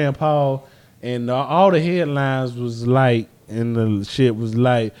talking to Rand Paul, and all the headlines was like, and the shit was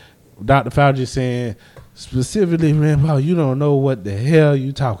like, Dr. Fauci saying, specifically, Rand Paul, you don't know what the hell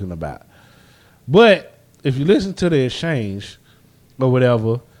you talking about. But if you listen to the exchange or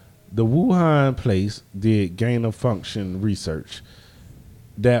whatever, the Wuhan place did gain of function research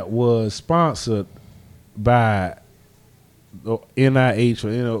that was sponsored by the NIH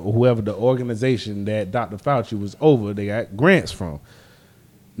or whoever the organization that Dr. Fauci was over, they got grants from.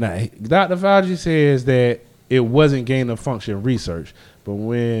 Now, Dr. Fauci says that it wasn't gain of function research, but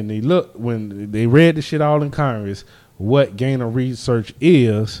when they read the shit all in Congress, what gain of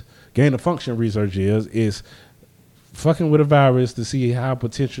function research is fucking with a virus to see how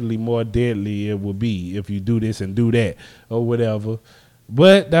potentially more deadly it will be if you do this and do that or whatever.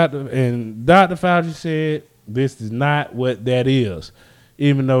 But Dr. Fauci said this is not what that is,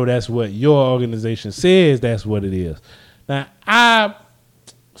 even though that's what your organization says that's what it is. Now,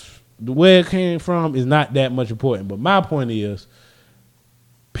 where it came from is not that much important, but my point is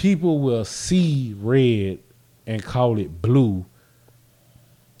people will see red and call it blue,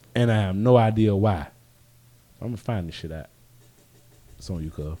 and I have no idea why. I'm going to find this shit out. It's on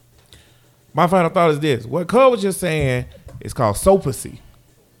you, Cub. My final thought is this. What Cub was just saying is called sopacy.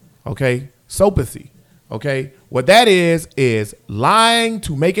 Okay? Sopacy. Okay? What that is lying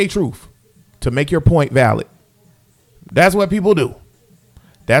to make a truth, to make your point valid. That's what people do.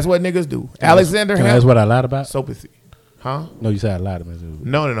 That's what niggas do. Alexander Can I ask what I lied about? Sopacy. Huh? No, you said I lied about it.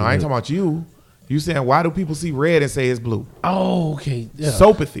 No. I ain't talking about you. You saying why do people see red and say it's blue? Oh, okay. Yeah.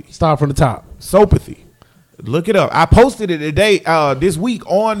 Soapathy. Start from the top. Soapathy. Look it up. I posted it today, this week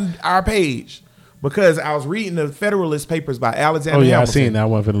on our page because I was reading the Federalist Papers by Alexander Oh, yeah, Hamilton. I seen that. I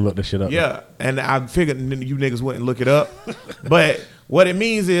wasn't finna look that shit up. Yeah, and I figured you niggas wouldn't look it up. But what it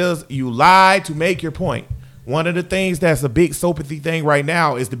means is you lie to make your point. One of the things that's a big soapathy thing right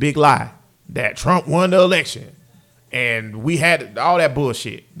now is the big lie that Trump won the election. And we had all that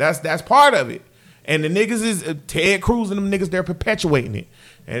bullshit. That's part of it. And the niggas is Ted Cruz and them niggas, they're perpetuating it.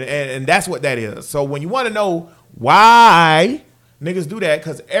 And that's what that is. So when you want to know why niggas do that,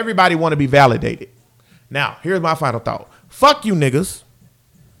 because everybody want to be validated. Now, here's my final thought. Fuck you niggas.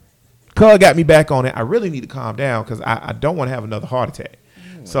 Cuz got me back on it. I really need to calm down because I don't want to have another heart attack.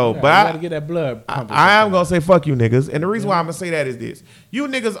 So, Yeah, but you gotta get that blood pumping. I am going to say fuck you niggas. And the reason why I'm going to say that is this. You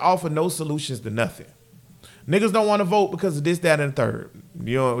niggas offer no solutions to nothing. Niggas don't want to vote because of this, that, and the third.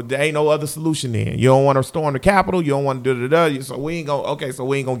 You know, there ain't no other solution then. You don't want to storm the Capitol. You don't want to do. So we ain't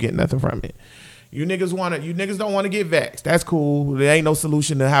gonna get nothing from it. You niggas don't want to get vaxxed. That's cool. There ain't no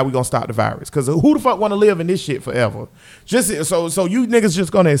solution to how we gonna stop the virus. Cause who the fuck want to live in this shit forever? Just so you niggas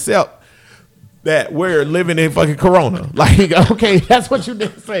just gonna accept that we're living in fucking Corona. Like, okay, that's what you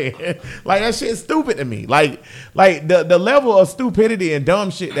niggas saying. Like that shit's stupid to me. Like the level of stupidity and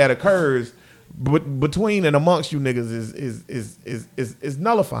dumb shit that occurs between and amongst you niggas is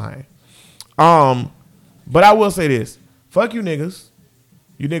nullifying. But I will say this: fuck you niggas.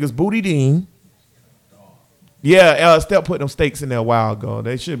 You niggas booty dean. Yeah, Step put them steaks in there a while ago.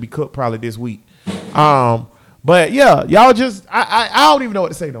 They should be cooked probably this week. But yeah, y'all just I don't even know what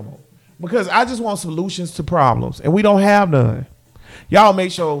to say no more because I just want solutions to problems and we don't have none. Y'all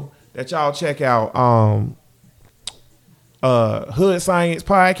make sure that y'all check out Hood Science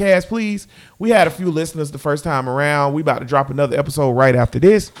Podcast, please. We had a few listeners the first time around. We about to drop another episode right after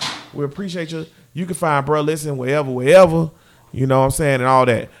this. We appreciate you. You can find Bruh Listen wherever. You know what I'm saying? And all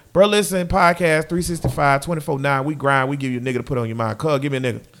that. Bruh Listen Podcast 365 24/9. We grind. We give you a nigga to put on your mind. Cuz, give me a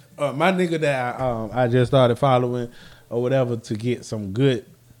nigga. My nigga that I just started following or whatever to get some good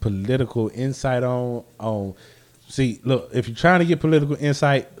political insight on. See, look, if you're trying to get political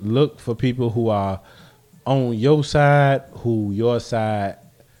insight, look for people who are on your side, who your side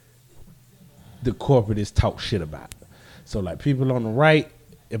the corporatists talk shit about. So like people on the right,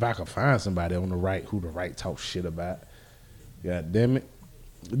 if I could find somebody on the right who the right talk shit about, god damn it,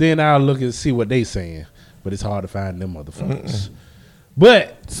 then I'll look and see what they saying. But it's hard to find them motherfuckers.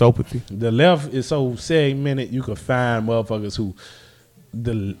 But Soapathy. the left is so segmented, you can find motherfuckers who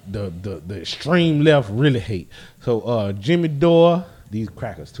the extreme left really hate. So Jimmy Dore, these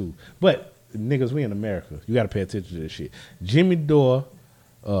crackers too. But niggas, we in America. You got to pay attention to this shit. Jimmy Dore,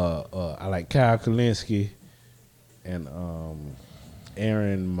 I like Kyle Kulinski, and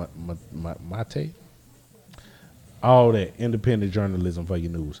Aaron Mate. All that independent journalism for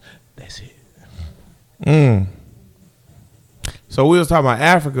your news. That's it. So we was talking about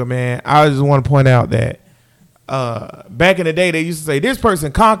Africa, man. I just want to point out that back in the day, they used to say this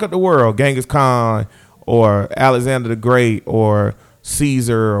person conquered the world, Genghis Khan or Alexander the Great or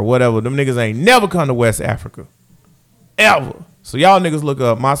Caesar or whatever. Them niggas ain't never come to West Africa. Ever. So y'all niggas look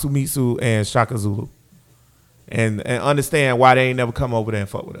up Masumitsu and Shaka Zulu and understand why they ain't never come over there and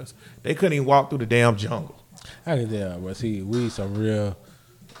fuck with us. They couldn't even walk through the damn jungle. I can tell, but see, we some real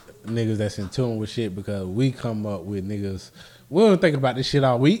niggas that's in tune with shit because we come up with niggas. We don't think about this shit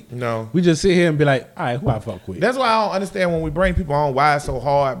all week. No. We just sit here and be like, all right, who I fuck with? That's why I don't understand when we bring people on why it's so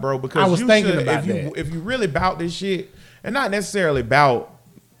hard, bro. Because I was thinking about that. If you really bout this shit, and not necessarily about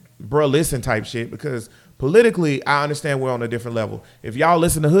Bruh Listen type shit, because politically, I understand we're on a different level. If y'all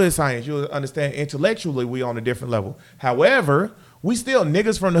listen to Hood Science, you'll understand intellectually we on a different level. However, we still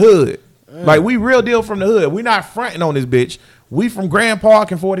niggas from the hood. Like, we real deal from the hood. We not fronting on this bitch. We from Grand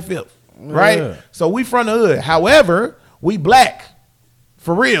Park and 45th, right? Yeah. So we from the hood. However, we black.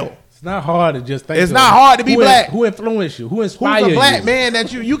 For real. It's not hard to just think. It's not hard to be black. Who influenced you? Who inspired you? Who's a black man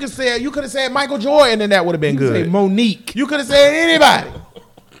that you could say, you could have said Michael Jordan and that would have been You could good. say Monique. You could have said anybody.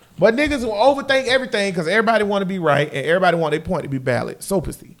 But niggas will overthink everything because everybody want to be right and everybody want their point to be valid.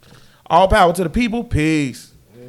 Soapathy. All power to the people. Peace.